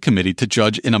Boston committee to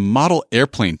judge in a model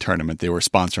airplane tournament they were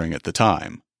sponsoring at the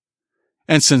time.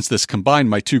 And since this combined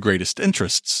my two greatest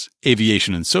interests,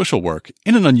 aviation and social work,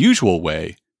 in an unusual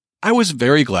way, I was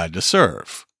very glad to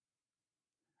serve.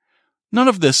 None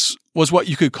of this was what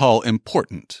you could call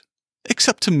important,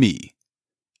 except to me.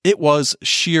 It was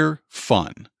sheer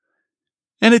fun.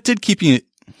 And it did keep me...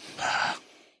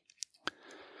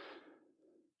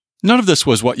 None of this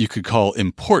was what you could call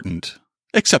important,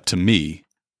 except to me.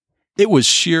 It was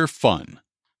sheer fun.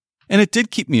 And it did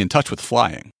keep me in touch with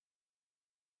flying.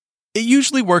 It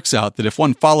usually works out that if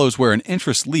one follows where an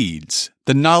interest leads,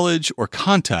 the knowledge or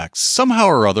contacts somehow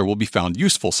or other will be found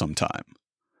useful sometime.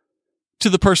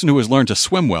 To the person who has learned to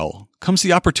swim well comes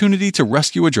the opportunity to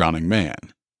rescue a drowning man.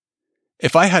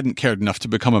 If I hadn't cared enough to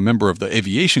become a member of the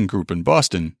aviation group in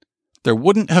Boston, there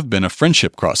wouldn't have been a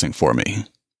friendship crossing for me.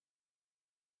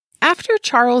 After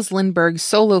Charles Lindbergh's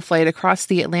solo flight across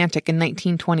the Atlantic in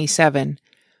 1927,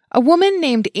 a woman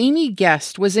named Amy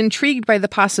Guest was intrigued by the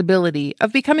possibility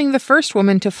of becoming the first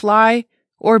woman to fly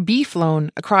or be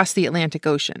flown across the Atlantic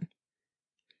Ocean.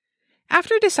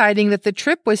 After deciding that the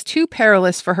trip was too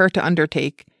perilous for her to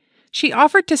undertake, she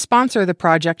offered to sponsor the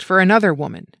project for another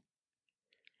woman.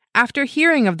 After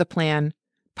hearing of the plan,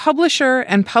 publisher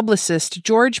and publicist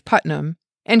George Putnam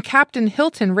and Captain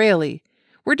Hilton Rayleigh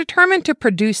were determined to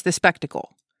produce the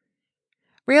spectacle.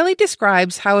 Rayleigh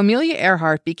describes how Amelia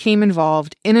Earhart became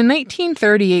involved in a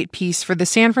 1938 piece for the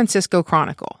San Francisco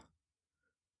Chronicle.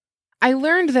 I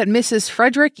learned that Mrs.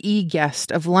 Frederick E.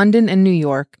 Guest of London and New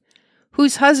York,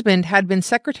 whose husband had been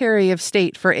Secretary of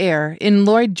State for Air in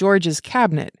Lloyd George's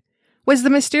cabinet, was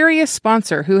the mysterious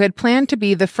sponsor who had planned to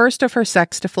be the first of her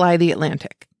sex to fly the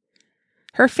Atlantic.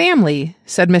 Her family,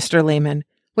 said Mr. Lehman,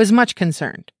 was much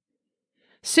concerned.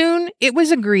 Soon, it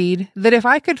was agreed that if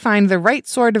I could find the right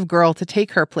sort of girl to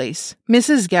take her place,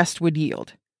 Mrs. Guest would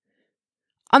yield.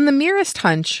 On the merest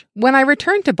hunch, when I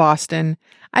returned to Boston,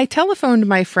 I telephoned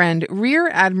my friend Rear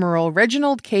Admiral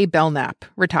Reginald K. Belknap,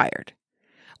 retired.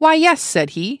 "Why, yes,"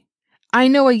 said he. "I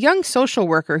know a young social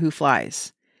worker who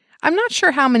flies. I'm not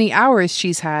sure how many hours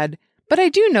she's had, but I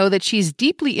do know that she's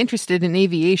deeply interested in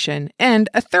aviation and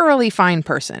a thoroughly fine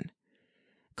person.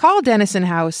 Call Denison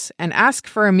House and ask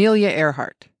for Amelia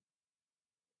Earhart."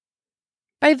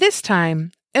 By this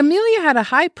time, Amelia had a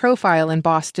high profile in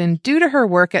Boston due to her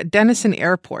work at Denison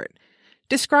Airport,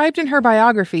 described in her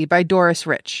biography by Doris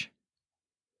Rich.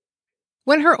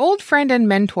 When her old friend and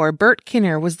mentor Bert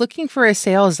Kinner was looking for a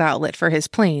sales outlet for his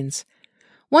planes,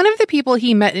 one of the people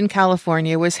he met in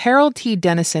California was Harold T.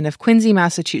 Dennison of Quincy,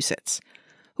 Massachusetts,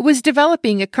 who was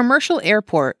developing a commercial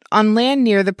airport on land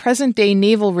near the present-day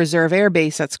Naval Reserve Air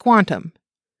Base at Squantum.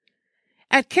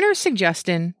 At Kinner's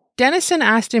suggestion, Dennison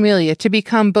asked Amelia to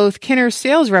become both Kinner's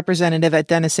sales representative at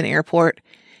Denison Airport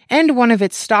and one of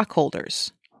its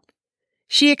stockholders.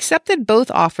 She accepted both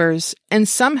offers and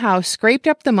somehow scraped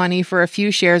up the money for a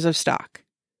few shares of stock.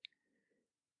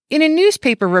 In a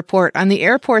newspaper report on the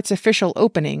airport's official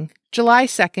opening, July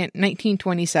 2,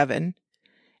 1927,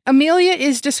 Amelia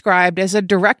is described as a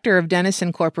director of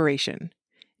Denison Corporation,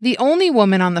 the only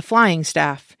woman on the flying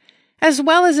staff, as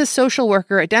well as a social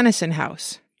worker at Denison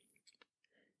House.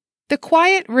 The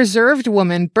quiet, reserved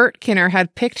woman Bert Kinner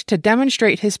had picked to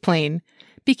demonstrate his plane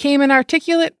became an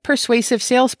articulate, persuasive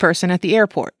salesperson at the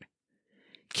airport.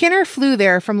 Kinner flew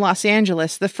there from Los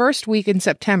Angeles the first week in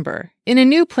September in a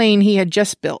new plane he had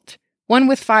just built, one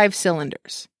with 5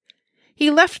 cylinders. He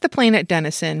left the plane at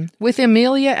Denison with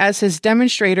Amelia as his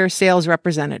demonstrator sales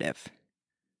representative.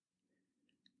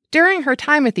 During her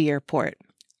time at the airport,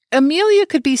 Amelia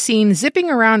could be seen zipping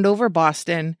around over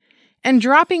Boston and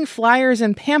dropping flyers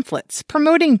and pamphlets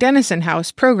promoting Dennison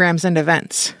House programs and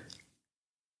events.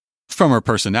 From her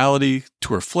personality,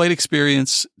 to her flight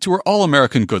experience, to her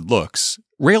all-American good looks,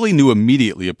 Rayleigh knew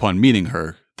immediately upon meeting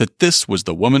her that this was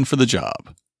the woman for the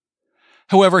job.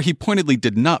 However, he pointedly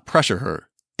did not pressure her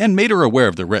and made her aware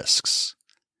of the risks.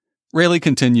 Rayleigh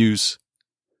continues,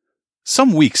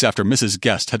 "Some weeks after Mrs.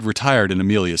 Guest had retired in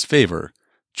Amelia's favor,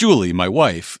 Julie, my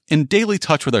wife, in daily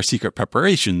touch with our secret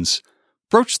preparations,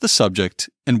 broached the subject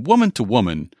and woman to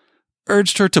woman,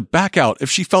 urged her to back out if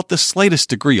she felt the slightest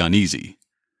degree uneasy.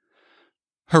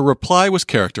 Her reply was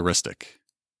characteristic.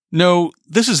 No,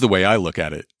 this is the way I look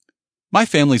at it. My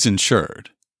family's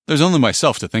insured. There's only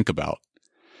myself to think about.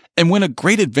 And when a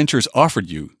great adventure's offered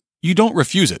you, you don't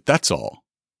refuse it, that's all.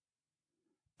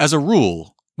 As a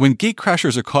rule, when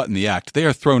gatecrashers are caught in the act, they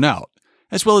are thrown out,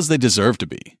 as well as they deserve to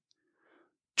be.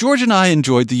 George and I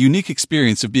enjoyed the unique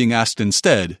experience of being asked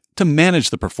instead to manage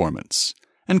the performance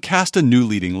and cast a new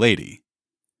leading lady.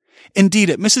 Indeed,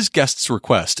 at Mrs. Guest's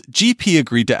request, GP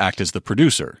agreed to act as the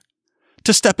producer,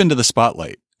 to step into the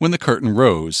spotlight when the curtain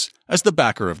rose as the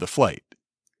backer of the flight.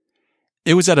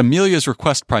 It was at Amelia's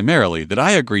request primarily that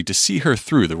I agreed to see her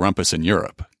through the rumpus in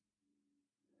Europe.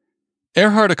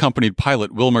 Earhart accompanied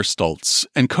pilot Wilmer Stultz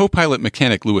and co-pilot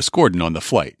mechanic Lewis Gordon on the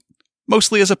flight,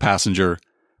 mostly as a passenger,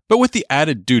 but with the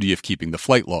added duty of keeping the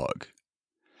flight log.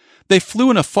 They flew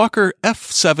in a Fokker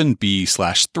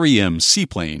F-7B/3M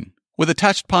seaplane with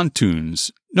attached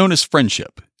pontoons known as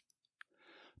Friendship.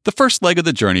 The first leg of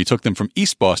the journey took them from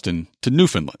East Boston to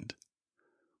Newfoundland.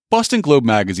 Boston Globe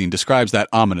magazine describes that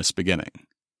ominous beginning.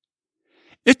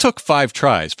 It took 5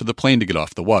 tries for the plane to get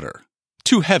off the water,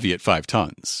 too heavy at 5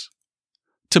 tons.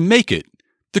 To make it,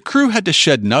 the crew had to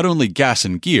shed not only gas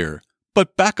and gear,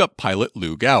 but backup pilot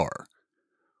Lou Gower.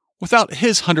 Without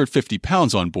his 150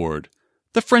 pounds on board,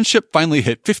 the Friendship finally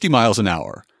hit 50 miles an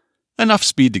hour, enough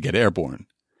speed to get airborne,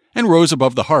 and rose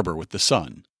above the harbor with the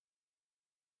sun.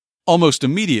 Almost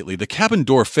immediately, the cabin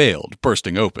door failed,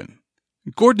 bursting open.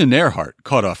 Gordon and Earhart,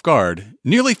 caught off guard,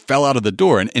 nearly fell out of the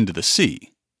door and into the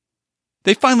sea.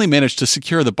 They finally managed to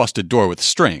secure the busted door with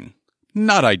string.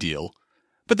 Not ideal,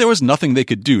 but there was nothing they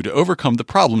could do to overcome the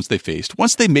problems they faced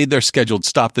once they made their scheduled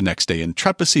stop the next day in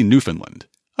Trepassey, Newfoundland,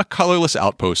 a colorless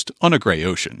outpost on a gray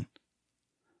ocean.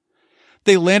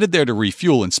 They landed there to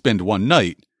refuel and spend one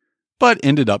night, but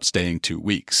ended up staying 2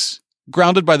 weeks,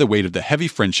 grounded by the weight of the heavy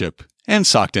Friendship and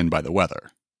socked in by the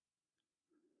weather.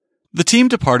 The team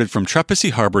departed from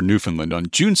Trepassey Harbor, Newfoundland on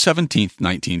June 17,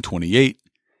 1928,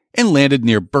 and landed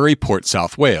near Bury Port,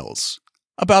 South Wales,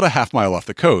 about a half-mile off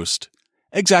the coast,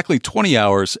 exactly 20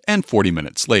 hours and 40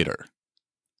 minutes later.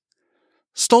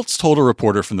 Stultz told a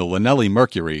reporter from the Llanelli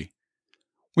Mercury,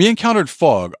 "We encountered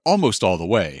fog almost all the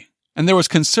way, and there was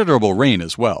considerable rain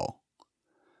as well.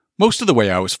 Most of the way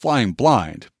I was flying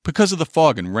blind because of the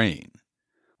fog and rain.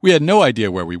 We had no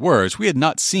idea where we were as we had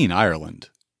not seen Ireland.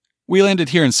 We landed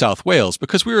here in South Wales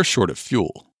because we were short of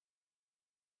fuel."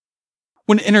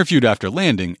 When interviewed after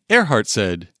landing, Earhart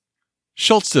said,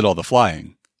 "Schultz did all the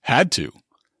flying. Had to.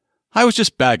 I was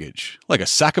just baggage, like a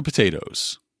sack of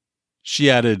potatoes." She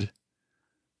added,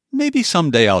 "Maybe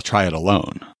someday I'll try it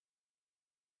alone."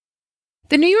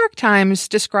 The New York Times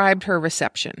described her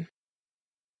reception.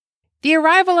 The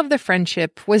arrival of the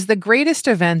Friendship was the greatest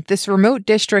event this remote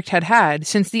district had had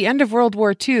since the end of World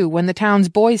War II when the town's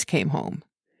boys came home.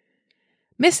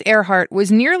 Miss Earhart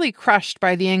was nearly crushed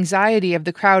by the anxiety of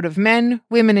the crowd of men,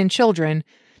 women, and children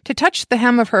to touch the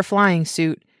hem of her flying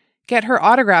suit, get her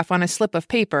autograph on a slip of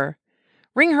paper,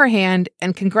 wring her hand,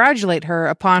 and congratulate her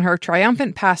upon her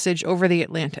triumphant passage over the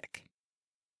Atlantic.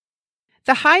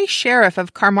 The High Sheriff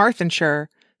of Carmarthenshire,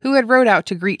 who had rode out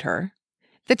to greet her,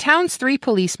 the town's 3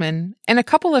 policemen, and a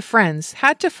couple of friends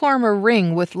had to form a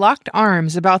ring with locked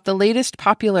arms about the latest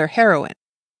popular heroine,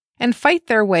 and fight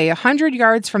their way 100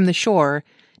 yards from the shore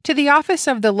to the office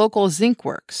of the local zinc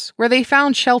works, where they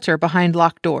found shelter behind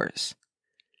locked doors.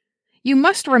 "You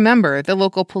must remember," the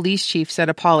local police chief said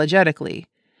apologetically,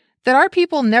 "that our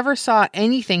people never saw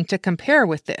anything to compare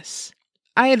with this.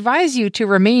 I advise you to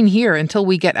remain here until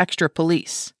we get extra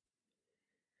police."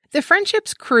 The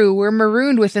Friendship's crew were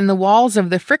marooned within the walls of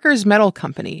the Frickers Metal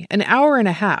Company an hour and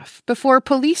a half before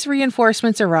police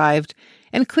reinforcements arrived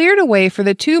and cleared a way for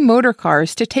the 2 motor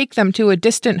cars to take them to a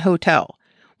distant hotel,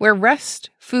 where rest,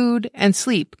 food, and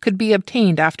sleep could be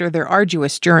obtained after their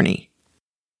arduous journey.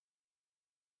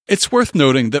 It's worth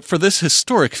noting that for this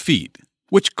historic feat,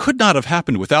 which could not have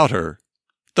happened without her,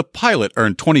 the pilot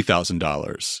earned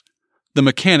 $20,000, the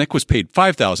mechanic was paid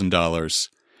 $5,000,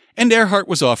 and Earhart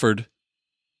was offered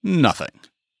nothing.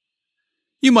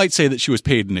 You might say that she was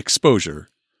paid an exposure,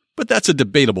 but that's a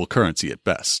debatable currency at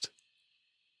best.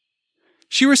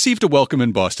 She received a welcome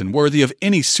in Boston worthy of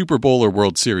any Super Bowl or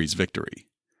World Series victory.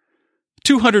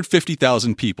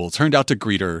 250,000 people turned out to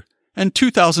greet her, and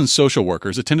 2,000 social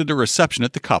workers attended a reception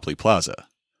at the Copley Plaza.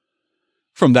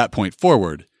 From that point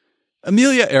forward,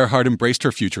 Amelia Earhart embraced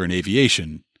her future in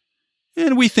aviation,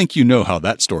 and we think you know how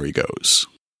that story goes.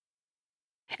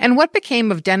 And what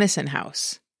became of Dennison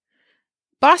House?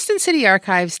 Boston City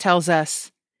Archives tells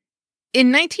us, in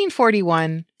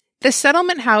 1941, the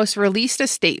Settlement House released a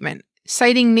statement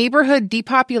citing neighborhood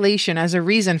depopulation as a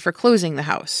reason for closing the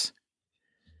house.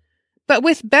 But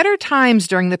with better times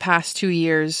during the past 2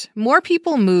 years, more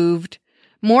people moved,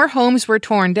 more homes were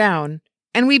torn down,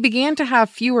 and we began to have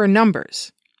fewer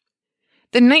numbers.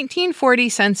 The 1940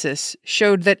 census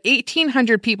showed that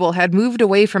 1,800 people had moved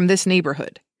away from this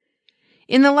neighborhood.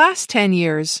 In the last 10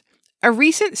 years, a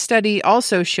recent study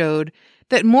also showed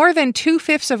that more than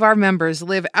 2/5 of our members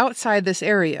live outside this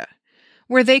area,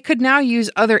 where they could now use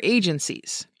other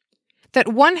agencies. That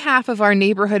 1/2 of our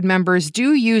neighborhood members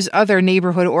do use other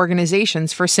neighborhood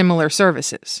organizations for similar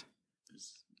services.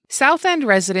 South End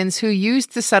residents who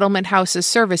used the Settlement House's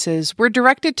services were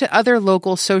directed to other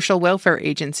local social welfare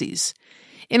agencies,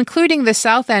 including the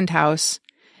South End House,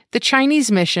 the Chinese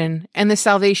Mission, and the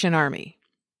Salvation Army.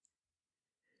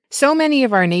 So many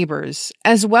of our neighbors,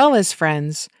 as well as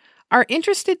friends, are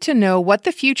interested to know what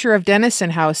the future of Dennison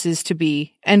House is to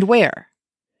be and where.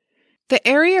 The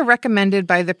area recommended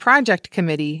by the project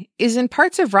committee is in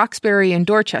parts of Roxbury and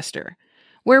Dorchester,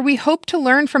 where we hope to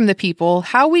learn from the people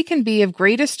how we can be of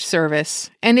greatest service,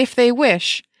 and if they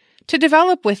wish, to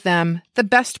develop with them the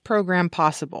best program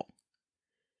possible.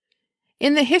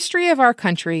 In the history of our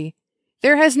country,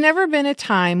 there has never been a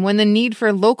time when the need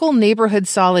for local neighborhood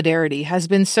solidarity has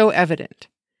been so evident.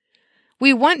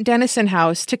 We want Dennison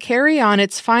House to carry on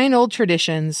its fine old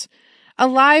traditions,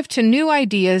 alive to new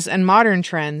ideas and modern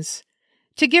trends,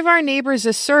 to give our neighbors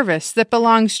a service that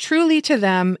belongs truly to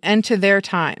them and to their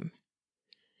time.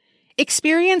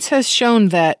 Experience has shown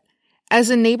that,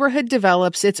 as a neighborhood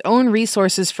develops its own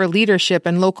resources for leadership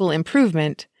and local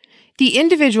improvement, the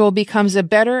individual becomes a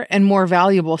better and more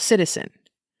valuable citizen.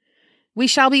 We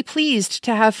shall be pleased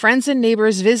to have friends and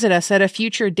neighbors visit us at a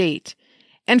future date,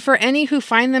 and for any who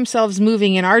find themselves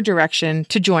moving in our direction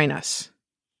to join us.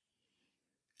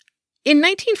 In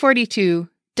 1942,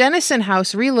 Dennison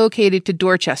House relocated to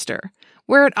Dorchester,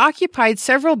 where it occupied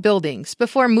several buildings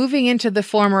before moving into the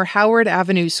former Howard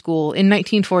Avenue School in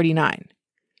 1949.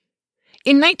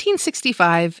 In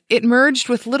 1965, it merged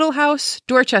with Little House,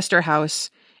 Dorchester House,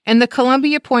 and the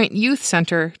Columbia Point Youth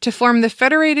Center to form the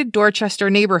Federated Dorchester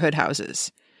Neighborhood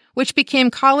Houses, which became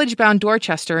College Bound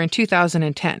Dorchester in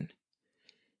 2010.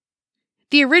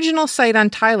 The original site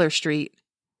on Tyler Street,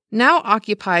 now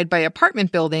occupied by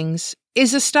apartment buildings,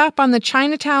 is a stop on the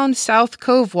Chinatown South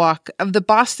Cove Walk of the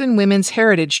Boston Women's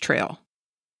Heritage Trail.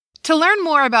 To learn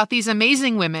more about these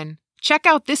amazing women, check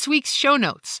out this week's show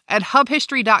notes at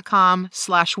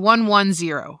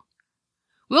hubhistory.com/110.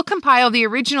 We'll compile the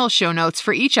original show notes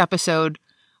for each episode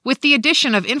with the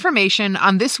addition of information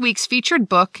on this week's featured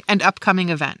book and upcoming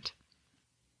event.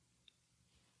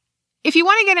 If you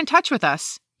want to get in touch with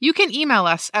us, you can email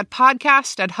us at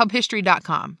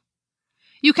podcast@hubhistory.com.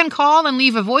 You can call and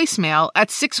leave a voicemail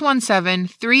at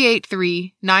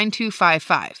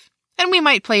 617-383-9255, and we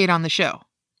might play it on the show.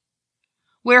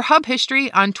 We're Hub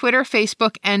History on Twitter,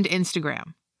 Facebook, and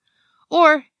Instagram.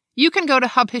 Or you can go to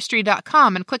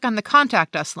hubhistory.com and click on the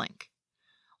Contact Us link.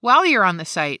 While you're on the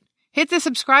site, hit the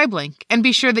subscribe link and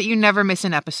be sure that you never miss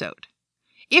an episode.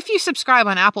 If you subscribe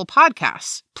on Apple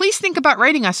Podcasts, please think about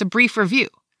writing us a brief review.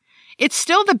 It's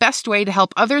still the best way to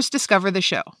help others discover the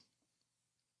show.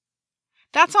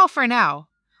 That's all for now.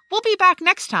 We'll be back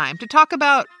next time to talk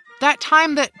about that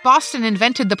time that Boston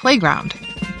invented the playground.